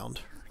this round.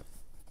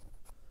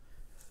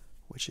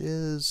 Which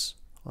is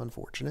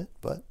unfortunate,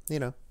 but, you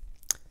know,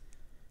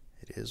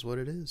 it is what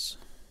it is.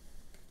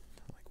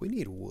 Like, we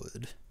need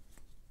wood.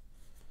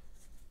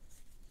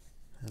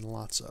 And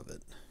lots of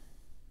it.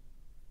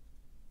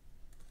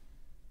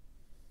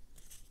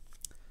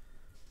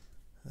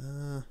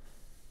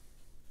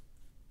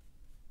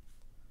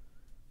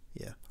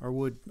 Yeah, our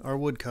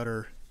wood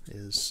cutter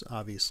is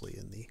obviously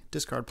in the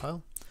discard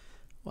pile.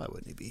 Why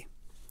wouldn't he be?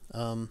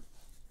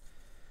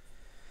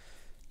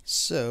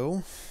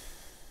 So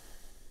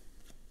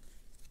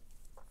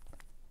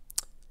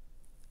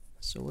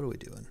what are we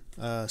doing?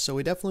 So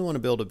we definitely want to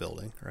build a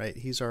building, right?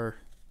 He's our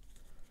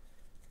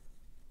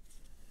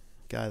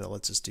guy that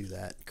lets us do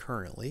that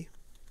currently.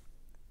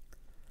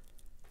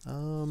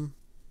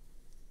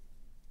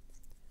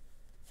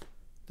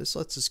 This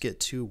lets us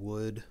get 2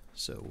 wood,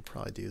 so we'll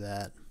probably do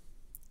that.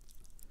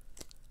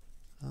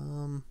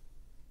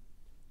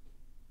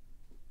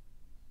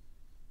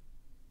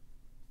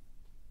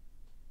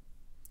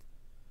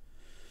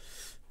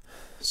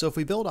 So if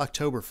we build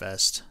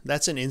Oktoberfest,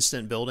 that's an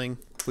instant building.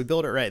 If we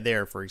build it right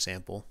there, for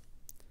example,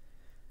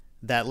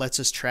 that lets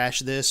us trash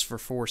this for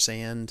 4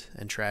 sand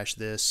and trash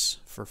this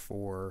for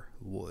 4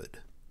 wood.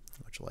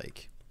 Which,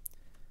 like,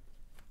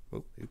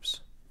 oh,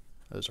 oops,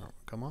 those aren't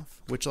gonna come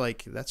off. Which,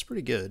 like, that's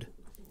pretty good.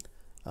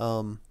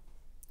 You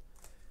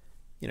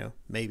know,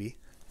 maybe.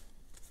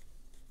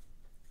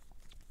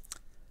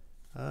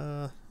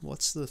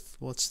 What's the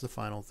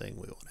final thing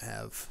we want to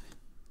have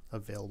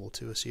available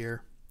to us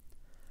here?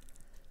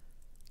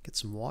 Get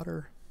some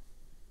water.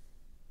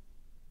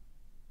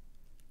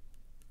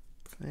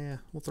 Yeah,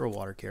 we'll throw a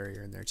water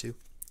carrier in there too.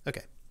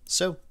 Okay,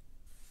 so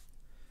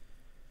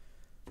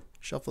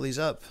shuffle these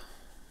up,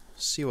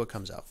 see what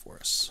comes out for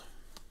us.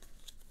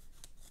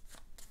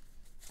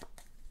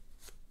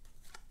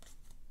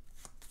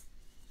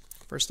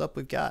 First up,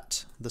 we've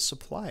got the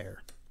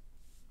supplier,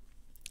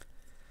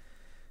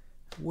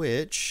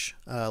 which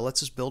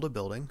lets us build a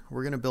building.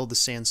 We're going to build the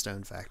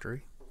sandstone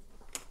factory.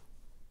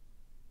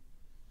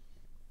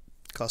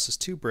 Costs us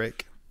 2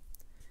 brick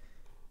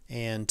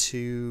and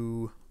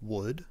 2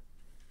 wood,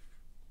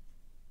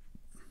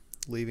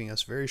 leaving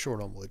us very short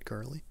on wood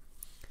currently.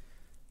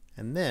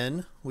 And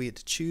then we get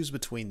to choose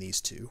between these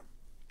 2,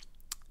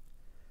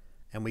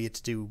 and we get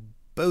to do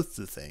both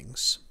the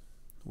things,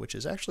 which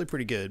is actually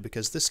pretty good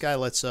because this guy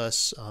lets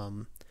us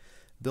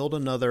build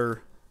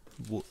another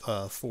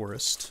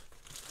forest.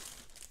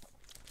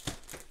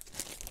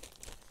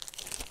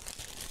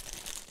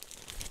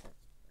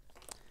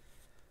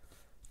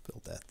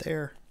 Build that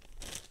there.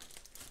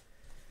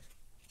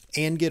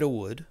 And get a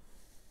wood,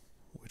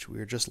 which we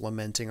are just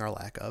lamenting our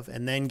lack of,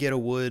 and then get a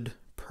wood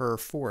per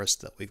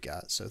forest that we've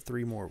got, so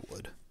 3 more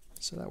wood.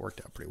 So that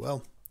worked out pretty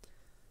well.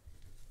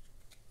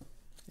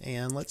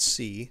 And let's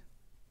see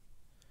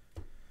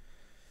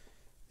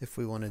if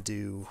we want to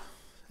do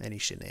any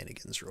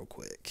shenanigans real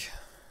quick.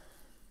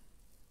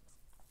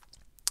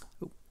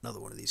 Oh, another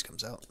one of these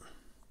comes out.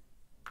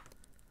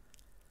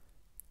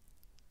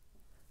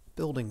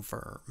 Building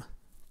firm.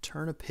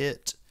 Turn a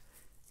pit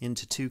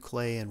into 2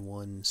 clay and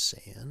 1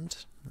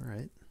 sand. All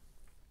right.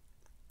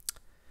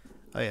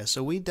 Oh yeah,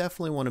 so we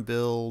definitely want to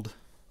build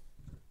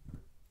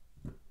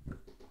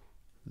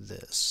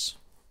this,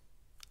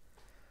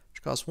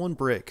 which costs 1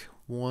 brick,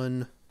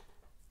 1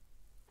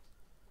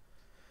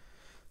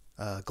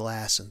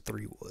 glass, and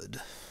 3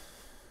 wood.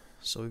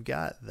 So we've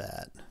got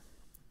that.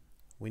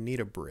 We need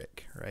a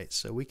brick, right?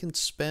 So we can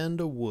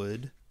spend a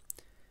wood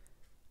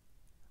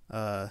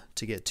to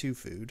get 2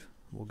 food.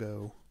 We'll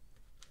go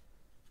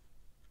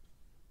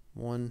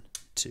 1,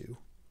 2,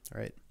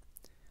 all right?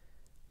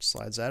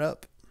 Slides that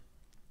up.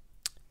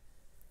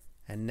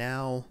 And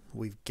now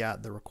we've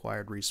got the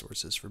required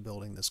resources for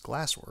building this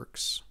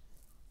glassworks,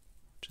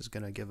 which is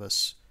going to give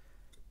us,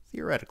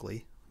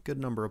 theoretically, a good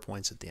number of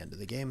points at the end of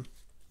the game.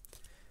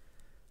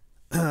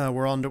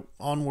 We're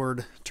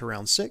onward to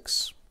round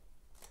 6.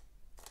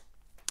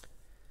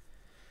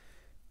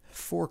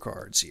 4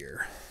 cards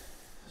here.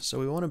 So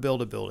we want to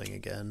build a building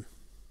again.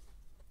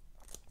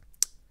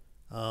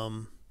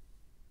 1,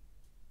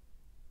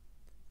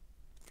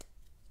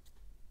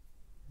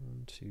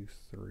 2,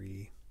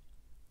 3.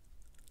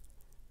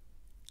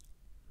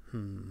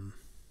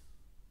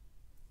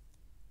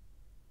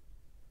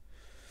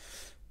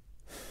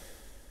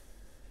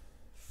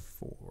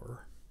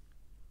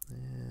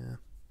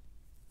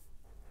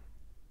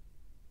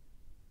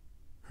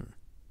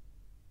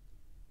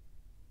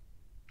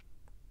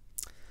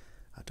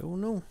 Don't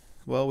know.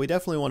 Well, we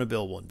definitely want to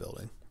build one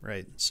building,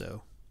 right?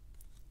 So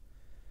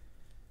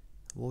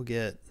we'll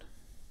get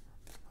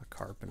a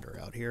carpenter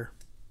out here.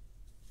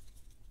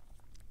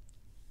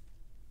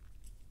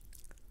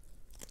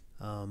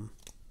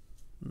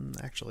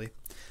 Actually,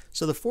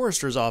 so the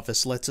forester's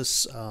office lets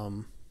us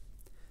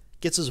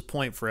gets us a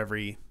point for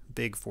every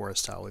big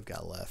forest tile we've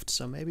got left.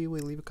 So maybe we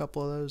leave a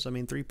couple of those. I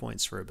mean, 3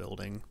 points for a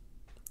building.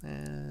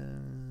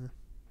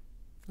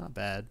 Not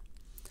bad.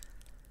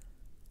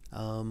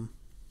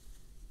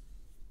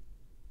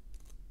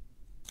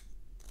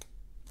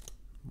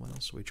 What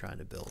else are we trying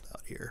to build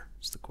out here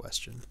is the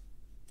question.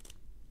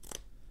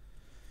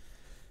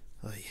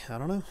 I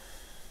don't know.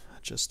 I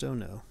just don't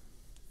know.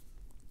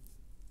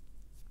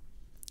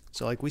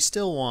 So like we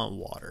still want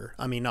water.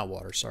 I mean, not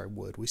water, sorry,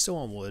 wood. We still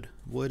want wood.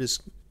 Wood is,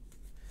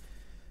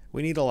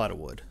 we need a lot of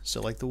wood.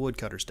 So like the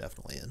woodcutter's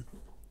definitely in.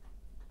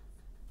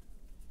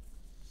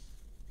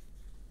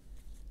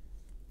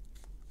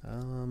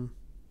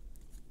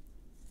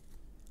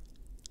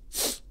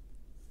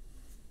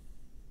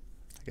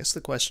 I guess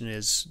the question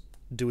is,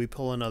 do we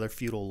pull another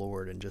feudal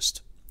lord and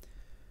just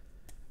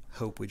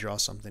hope we draw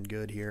something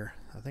good here?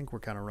 I think we're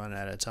kind of running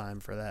out of time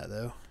for that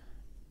though.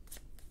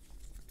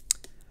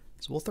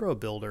 So we'll throw a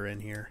builder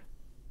in here.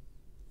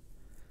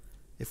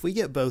 If we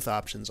get both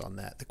options on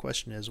that, the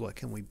question is, what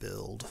can we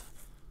build?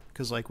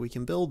 Because like we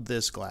can build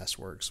this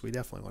glassworks. We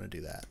definitely want to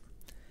do that.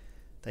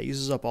 That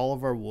uses up all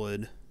of our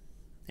wood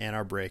and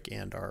our brick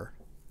and our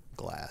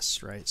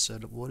glass, right? So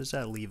what does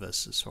that leave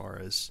us as far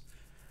as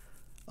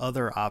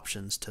other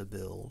options to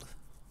build?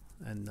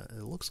 And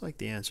it looks like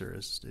the answer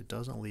is it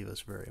doesn't leave us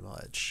very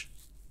much,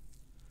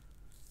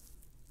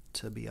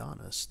 to be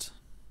honest.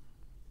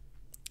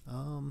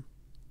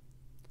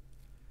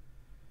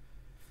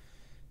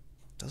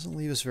 Doesn't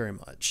leave us very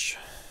much.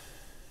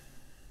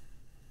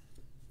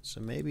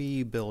 So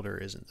maybe builder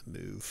isn't the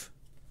move.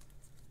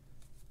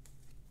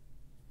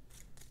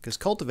 Because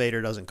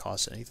cultivator doesn't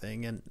cost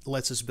anything and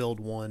lets us build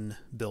one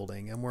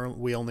building, and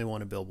we only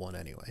want to build one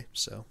anyway.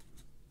 So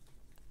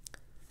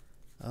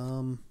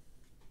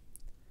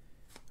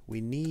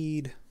we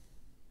need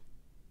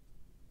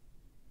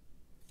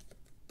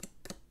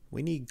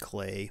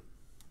clay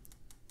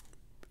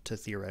to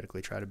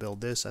theoretically try to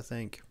build this, I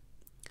think.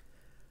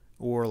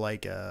 Or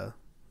like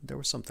there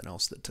was something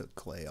else that took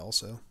clay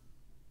also.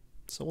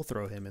 So we'll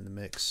throw him in the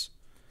mix.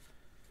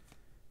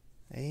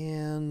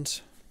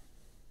 And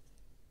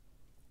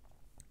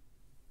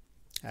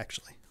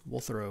actually,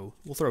 we'll throw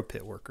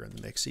pit worker in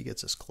the mix. He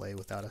gets us clay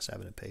without us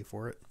having to pay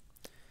for it.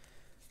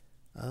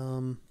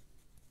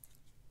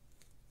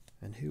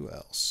 And who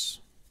else?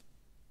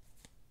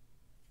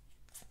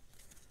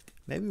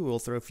 Maybe we'll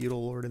throw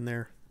feudal lord in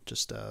there.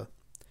 Just if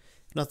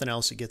nothing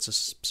else, it gets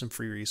us some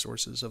free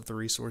resources of the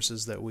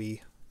resources that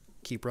we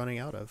keep running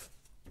out of.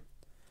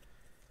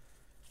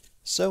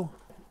 So,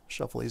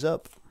 shuffle these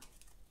up.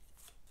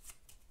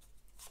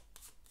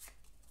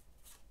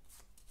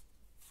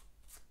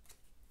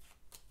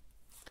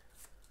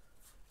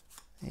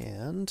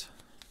 And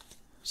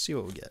see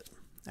what we get.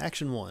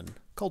 Action 1,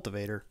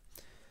 cultivator.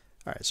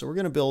 Alright, so we're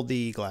going to build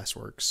the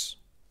glassworks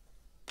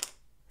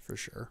for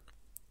sure.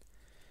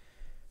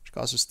 Which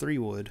costs us 3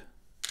 wood,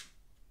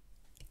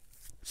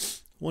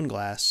 1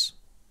 glass,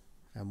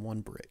 and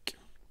 1 brick.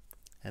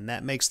 And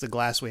that makes the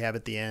glass we have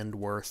at the end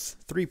worth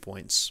 3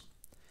 points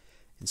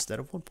instead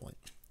of 1 point.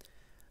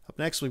 Up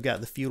next, we've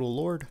got the feudal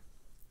lord,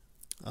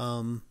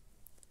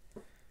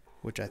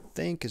 which I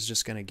think is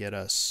just going to get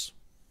us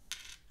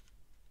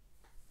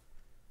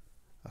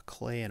a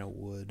clay and a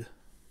wood.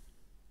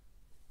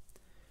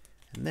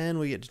 And then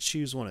we get to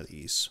choose one of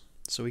these.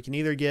 So we can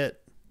either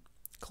get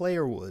clay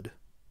or wood,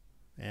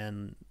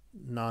 and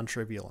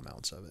non-trivial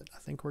amounts of it. I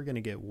think we're going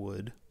to get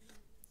wood.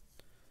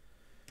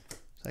 So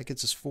that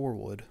gets us 4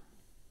 wood.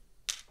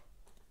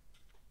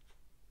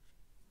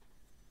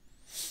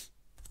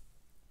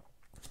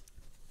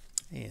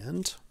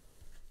 And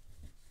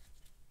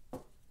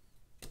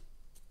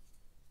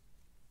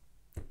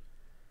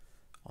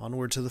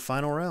onward to the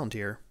final round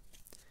here.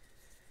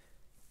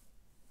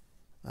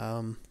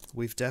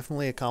 We've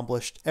definitely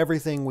accomplished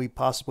everything we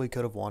possibly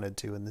could have wanted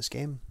to in this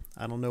game.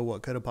 I don't know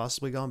what could have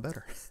possibly gone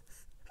better.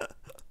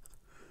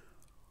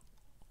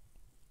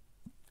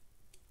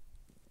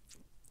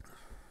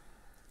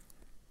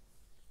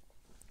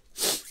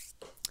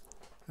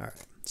 Alright,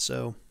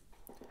 so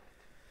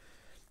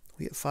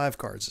we get 5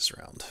 cards this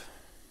round.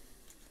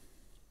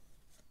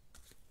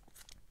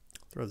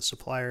 Throw the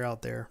supplier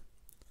out there.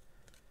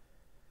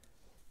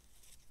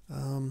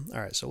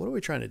 Alright, so what are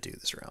we trying to do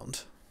this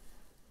round?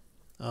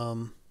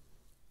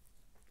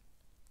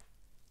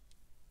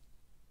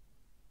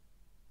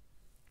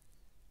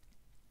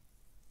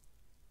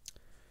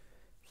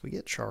 If we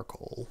get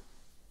charcoal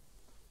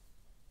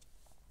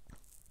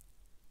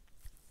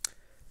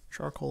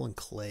and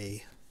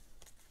clay,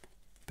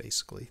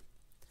 basically.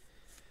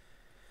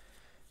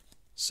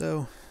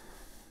 So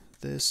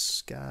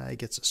this guy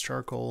gets us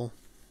charcoal.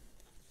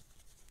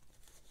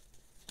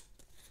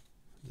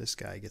 This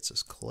guy gets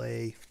us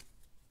clay.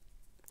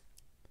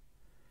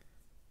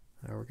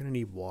 we're going to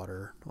need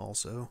water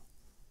also.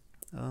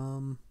 I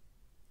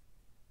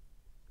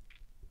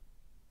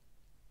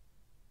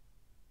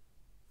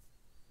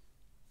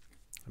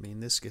mean,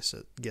 this gets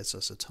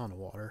us a ton of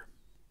water.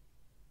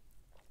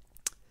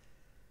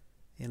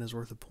 And is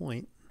worth a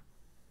point,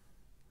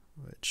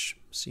 which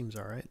seems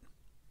alright.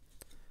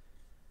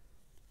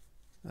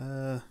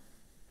 So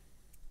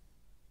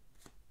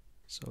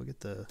we'll get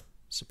the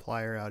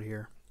supplier out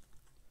here.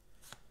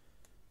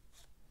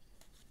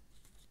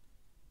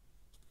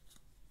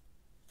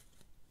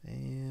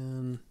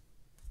 And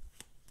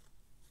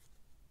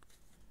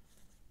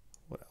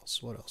what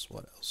else? What else?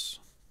 What else?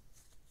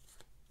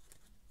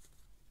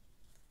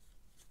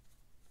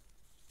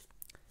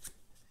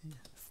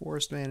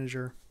 Forest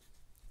manager.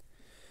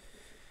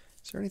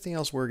 Is there anything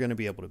else we're going to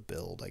be able to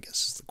build, I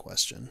guess is the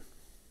question.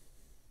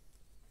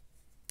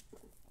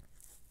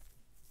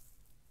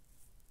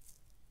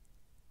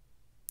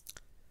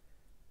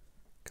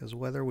 Because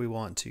whether we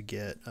want to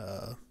get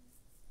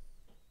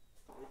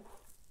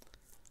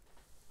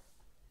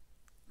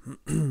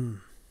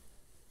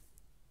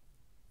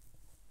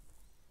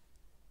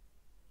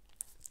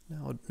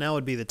now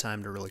would be the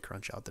time to really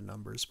crunch out the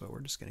numbers, but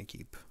we're just gonna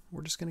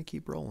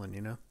keep rolling,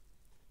 you know.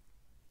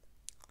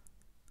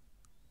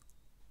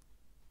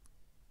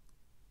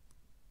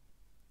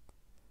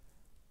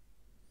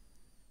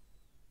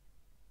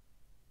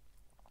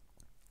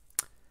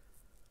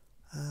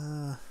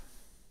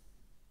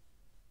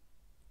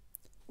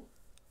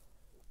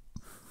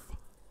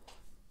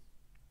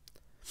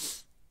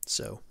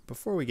 So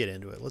before we get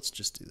into it, let's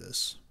just do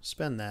this.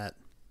 Spend that,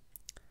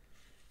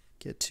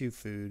 get 2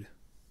 food,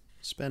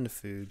 spend a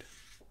food,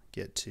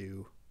 get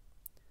 2,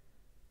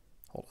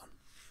 hold on,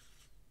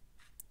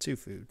 2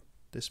 food,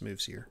 this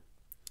moves here.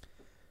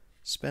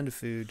 Spend a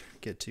food,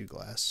 get 2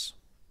 glass.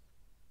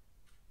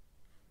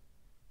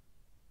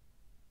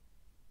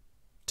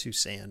 2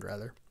 sand,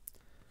 rather.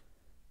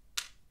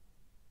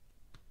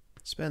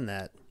 Spend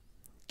that,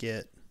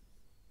 get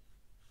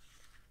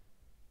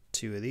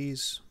 2 of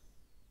these.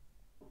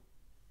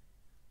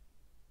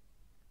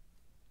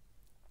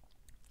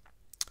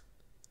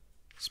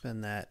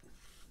 Spend that,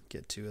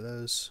 get 2 of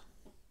those.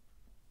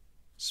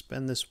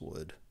 Spend this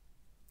wood,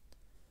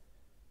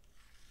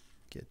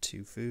 get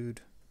 2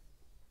 food.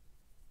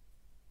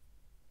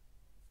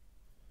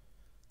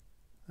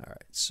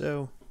 Alright,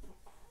 so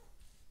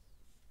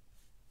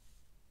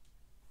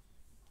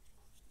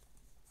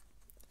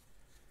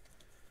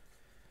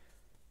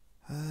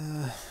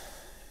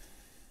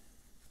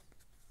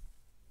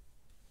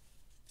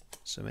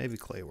maybe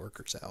clay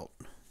workers out.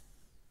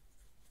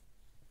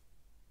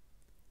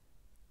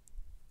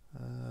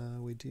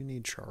 We do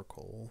need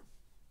charcoal.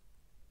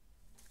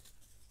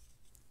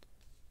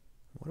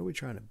 What are we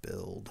trying to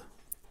build?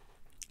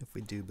 If we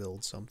do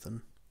build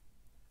something.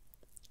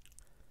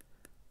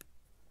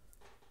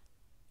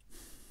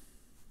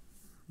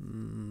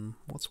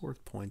 What's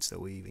worth points that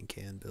we even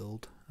can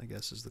build, I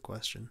guess is the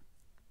question.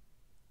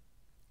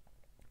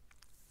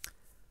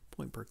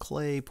 Point per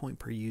clay, point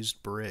per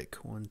used brick.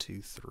 1,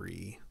 2,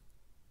 3.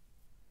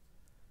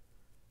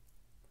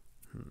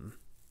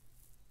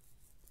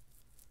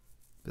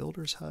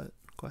 Builder's hut?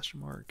 Question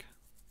mark.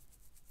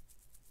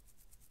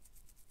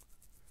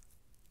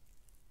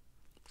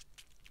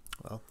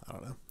 Well, I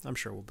don't know. I'm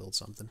sure we'll build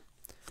something.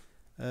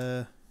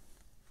 Water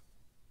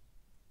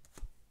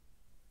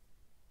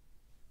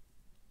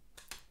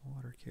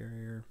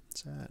carrier.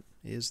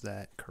 Is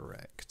that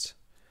correct?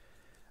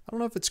 I don't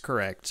know if it's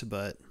correct,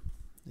 but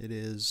it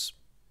is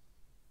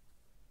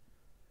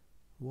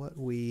what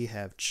we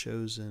have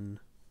chosen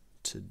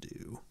to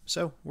do.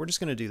 So we're just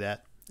going to do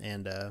that.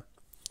 And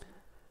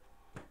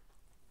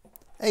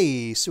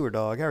hey, Sewer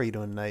Dog, how are you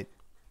doing tonight?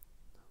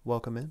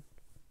 Welcome in.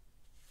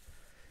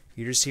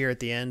 You're just here at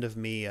the end of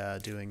me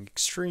doing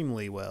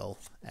extremely well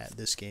at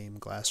this game,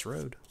 Glass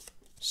Road.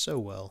 So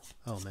well.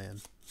 Oh man,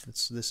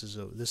 this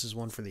is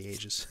one for the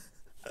ages.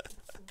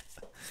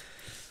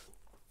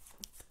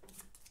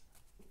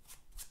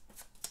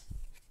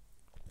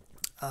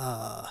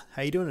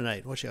 How you doing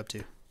tonight? What you up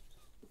to?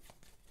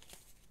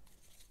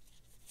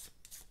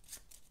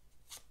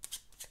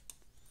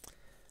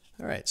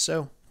 All right,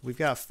 so we've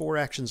got 4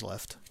 actions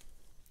left.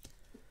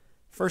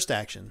 First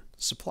action,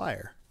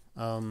 supplier.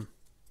 Not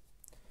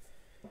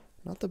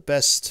the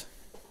best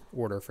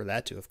order for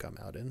that to have come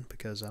out in,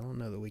 because I don't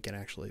know that we can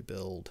actually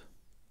build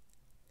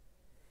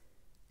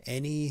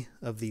any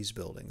of these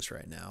buildings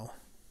right now.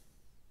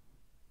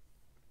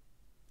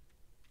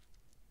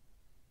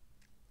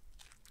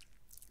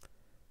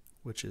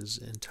 Which is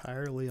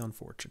entirely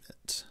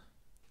unfortunate.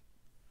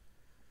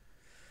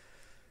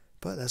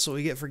 But that's what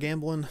we get for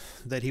gambling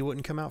that he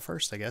wouldn't come out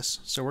first, I guess.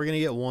 So we're going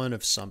to get 1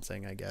 of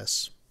something, I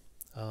guess.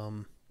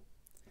 It'll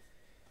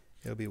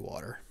be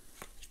water.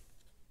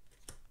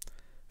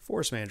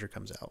 Forest manager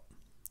comes out,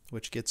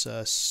 which gets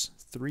us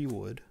 3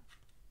 wood.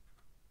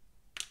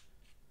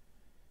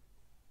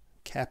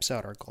 Caps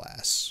out our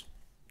glass,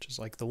 which is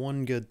like the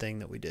one good thing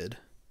that we did.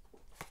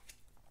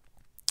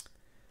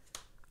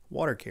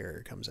 Water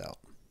carrier comes out.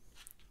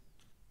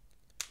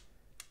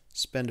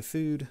 Spend a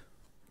food,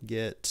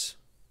 get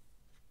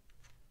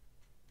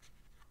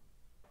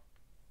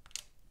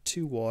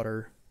 2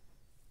 water,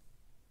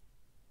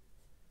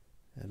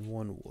 and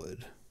 1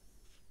 wood.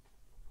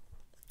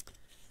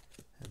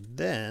 And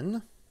then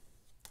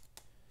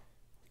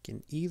we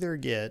can either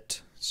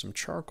get some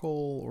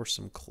charcoal or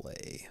some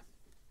clay.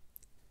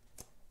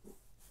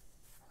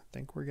 I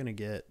think we're going to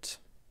get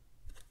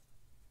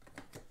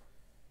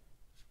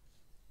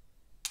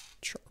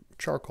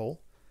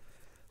charcoal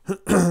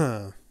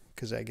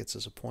because that gets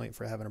us a point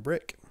for having a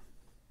brick.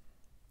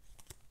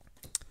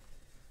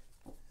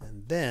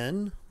 And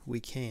then we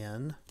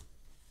can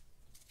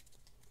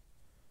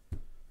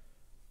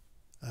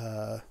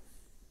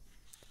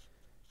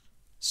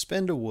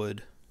spend a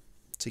wood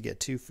to get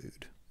 2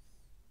 food.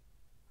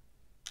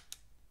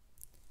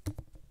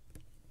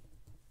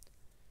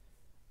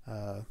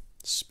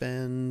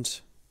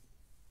 Spend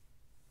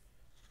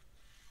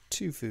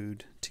 2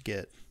 food to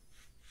get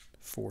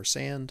 4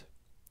 sand.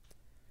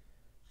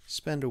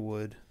 Spend a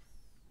wood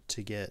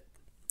to get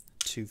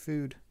 2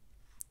 food.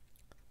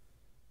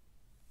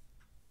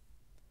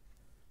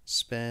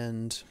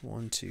 Spend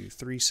 1, 2,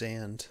 3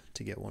 sand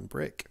to get 1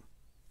 brick.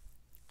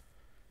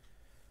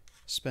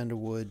 Spend a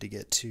wood to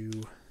get 2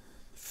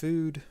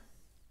 food.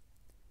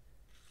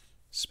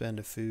 Spend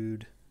a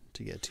food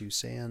to get 2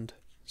 sand.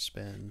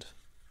 Spend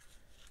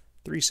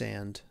 3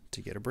 sand to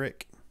get a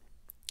brick.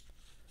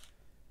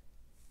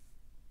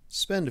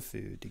 Spend a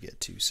food to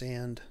get 2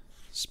 sand.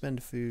 Spend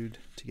a food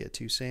to get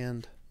 2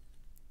 sand.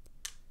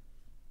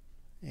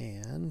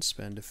 And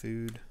spend a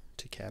food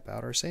to cap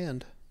out our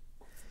sand.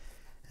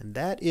 And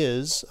that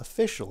is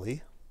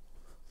officially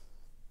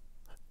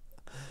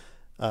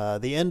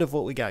the end of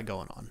what we got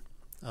going on.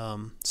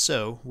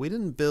 So we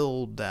didn't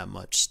build that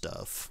much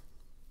stuff,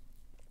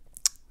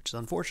 which is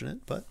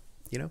unfortunate, but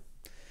you know,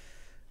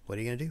 what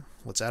are you gonna do?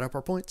 Let's add up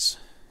our points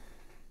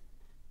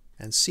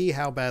and see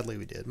how badly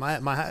we did.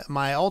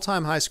 My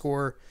all-time high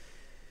score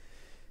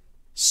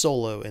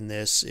solo in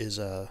this is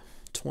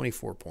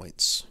 24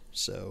 points.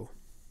 So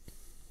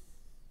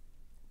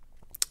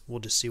we'll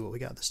just see what we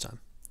got this time.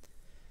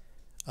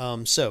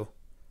 So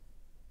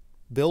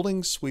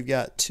buildings, we've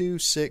got 2,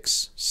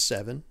 6,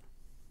 7.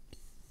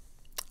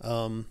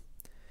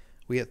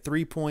 We get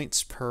 3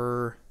 points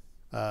per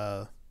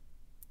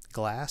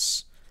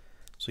glass.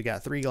 So we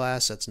got 3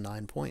 glass, that's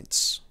 9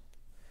 points.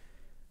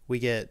 We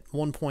get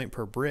 1 point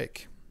per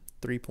brick,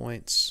 3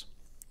 points.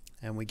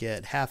 And we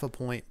get half a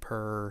point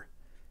per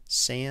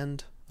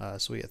sand.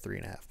 So we get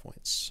 3.5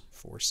 points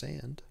for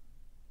sand.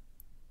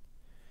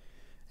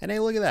 And hey,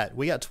 look at that.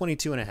 We got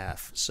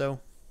 22.5. So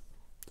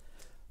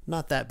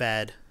not that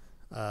bad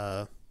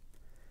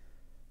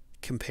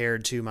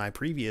compared to my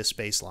previous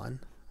baseline.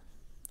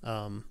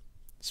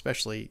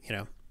 Especially, you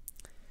know,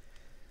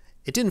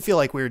 it didn't feel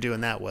like we were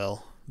doing that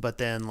well. But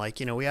then, like,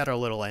 you know, we had our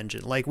little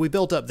engine. Like, we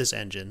built up this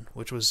engine,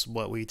 which was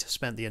what we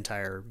spent the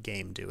entire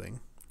game doing.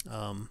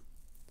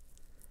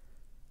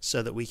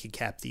 So that we could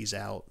cap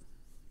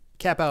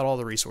out all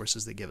the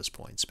resources that give us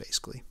points,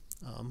 basically,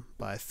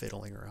 by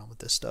fiddling around with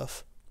this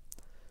stuff.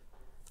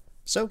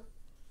 So,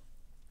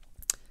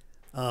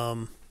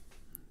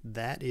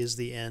 that is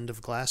the end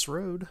of Glass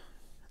Road.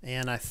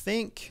 And I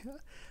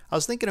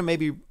was thinking of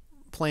maybe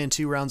playing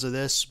 2 rounds of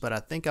this, but I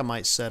think I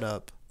might set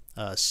up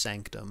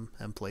Sanctum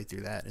and play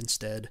through that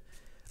instead.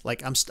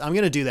 Like, I'm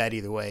gonna do that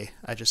either way.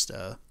 I just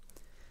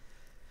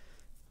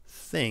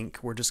think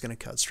we're just gonna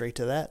cut straight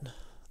to that.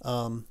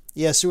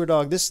 Yeah, Sewer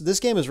Dog. This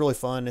game is really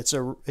fun. It's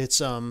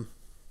Uwe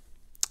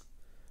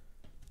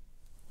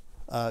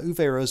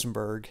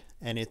Rosenberg,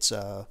 and it's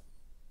a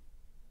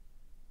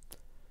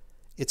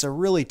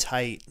really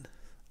tight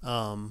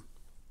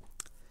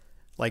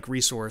like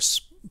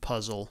resource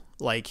puzzle.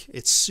 Like,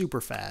 it's super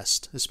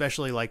fast,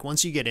 especially like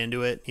once you get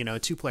into it. You know,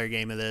 a 2-player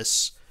game of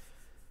this,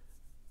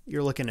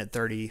 you're looking at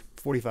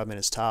 30-45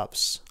 minutes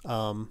tops.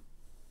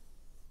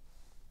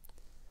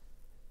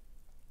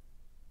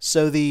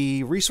 So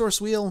the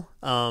resource wheel,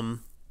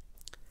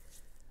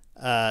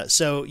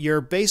 so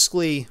you're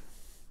basically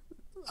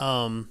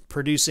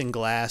producing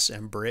glass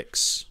and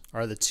bricks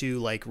are the 2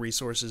 like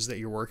resources that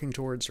you're working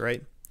towards,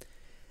 right?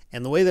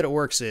 And the way that it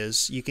works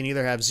is you can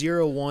either have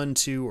 0, 1,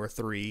 2, or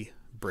 3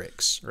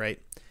 bricks,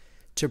 right?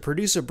 To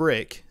produce a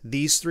brick,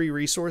 these 3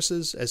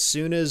 resources, as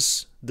soon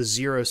as the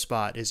 0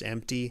 spot is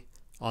empty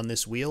on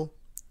this wheel,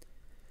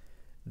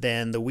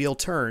 then the wheel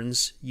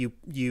turns, you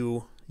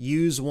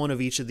use one of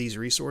each of these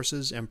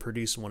resources and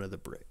produce one of the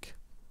brick.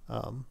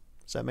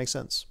 Does that make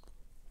sense?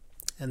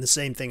 And the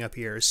same thing up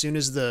here. As soon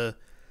as the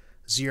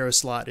 0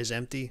 slot is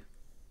empty,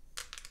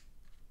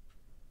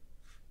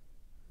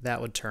 that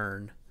would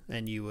turn,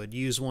 and you would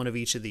use one of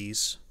each of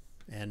these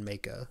and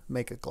make a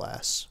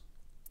glass.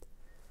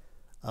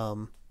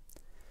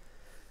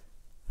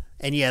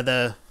 And yeah,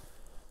 the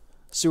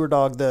Sewer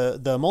Dog,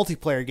 the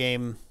multiplayer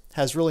game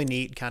has really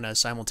neat kind of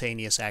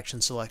simultaneous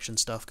action selection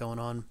stuff going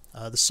on.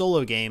 The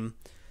solo game,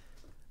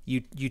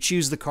 you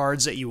choose the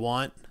cards that you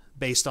want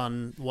based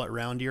on what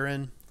round you're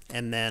in,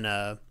 and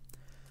then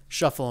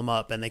shuffle them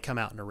up, and they come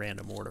out in a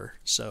random order.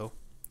 So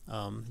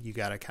you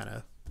got to kind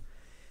of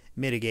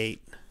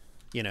mitigate,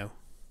 you know,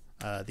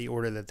 the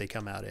order that they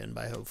come out in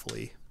by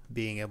hopefully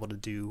being able to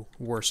do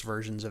worse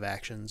versions of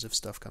actions if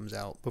stuff comes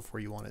out before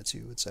you want it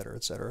to, etc.,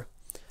 etc.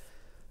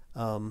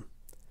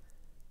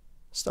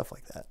 Stuff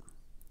like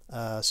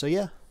that. So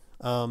yeah,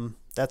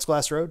 that's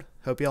Glass Road.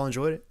 Hope y'all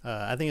enjoyed it.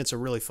 I think it's a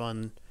really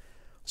fun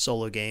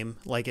solo game.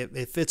 Like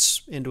it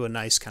fits into a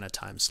nice kind of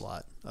time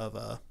slot of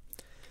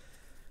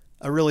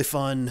a really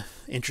fun,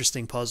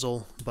 interesting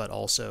puzzle, but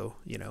also,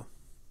 you know,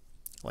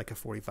 like a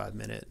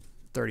 45-minute,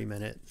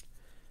 30-minute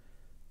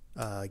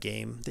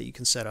game that you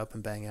can set up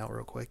and bang out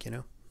real quick, you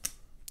know.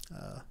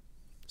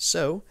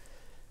 So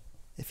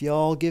if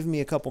y'all give me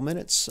a couple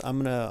minutes,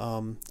 I'm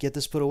gonna get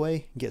this put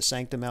away, get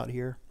Sanctum out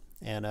here.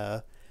 And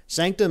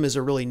Sanctum is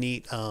a really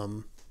neat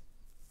kind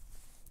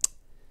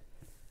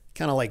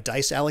of like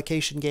dice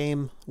allocation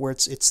game where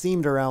it's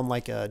themed around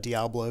like a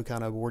Diablo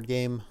kind of board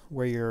game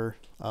where you're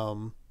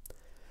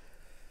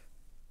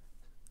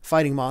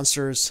fighting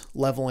monsters,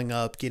 leveling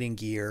up, getting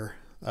gear,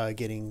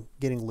 getting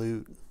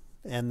loot,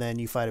 and then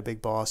you fight a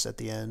big boss at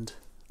the end.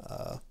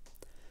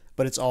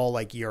 But it's all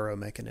like Euro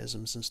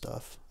mechanisms and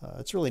stuff.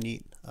 It's really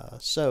neat.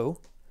 So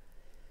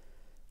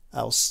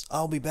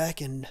I'll be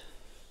back in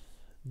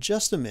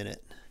just a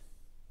minute,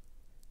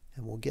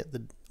 and we'll get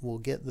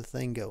the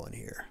thing going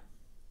here.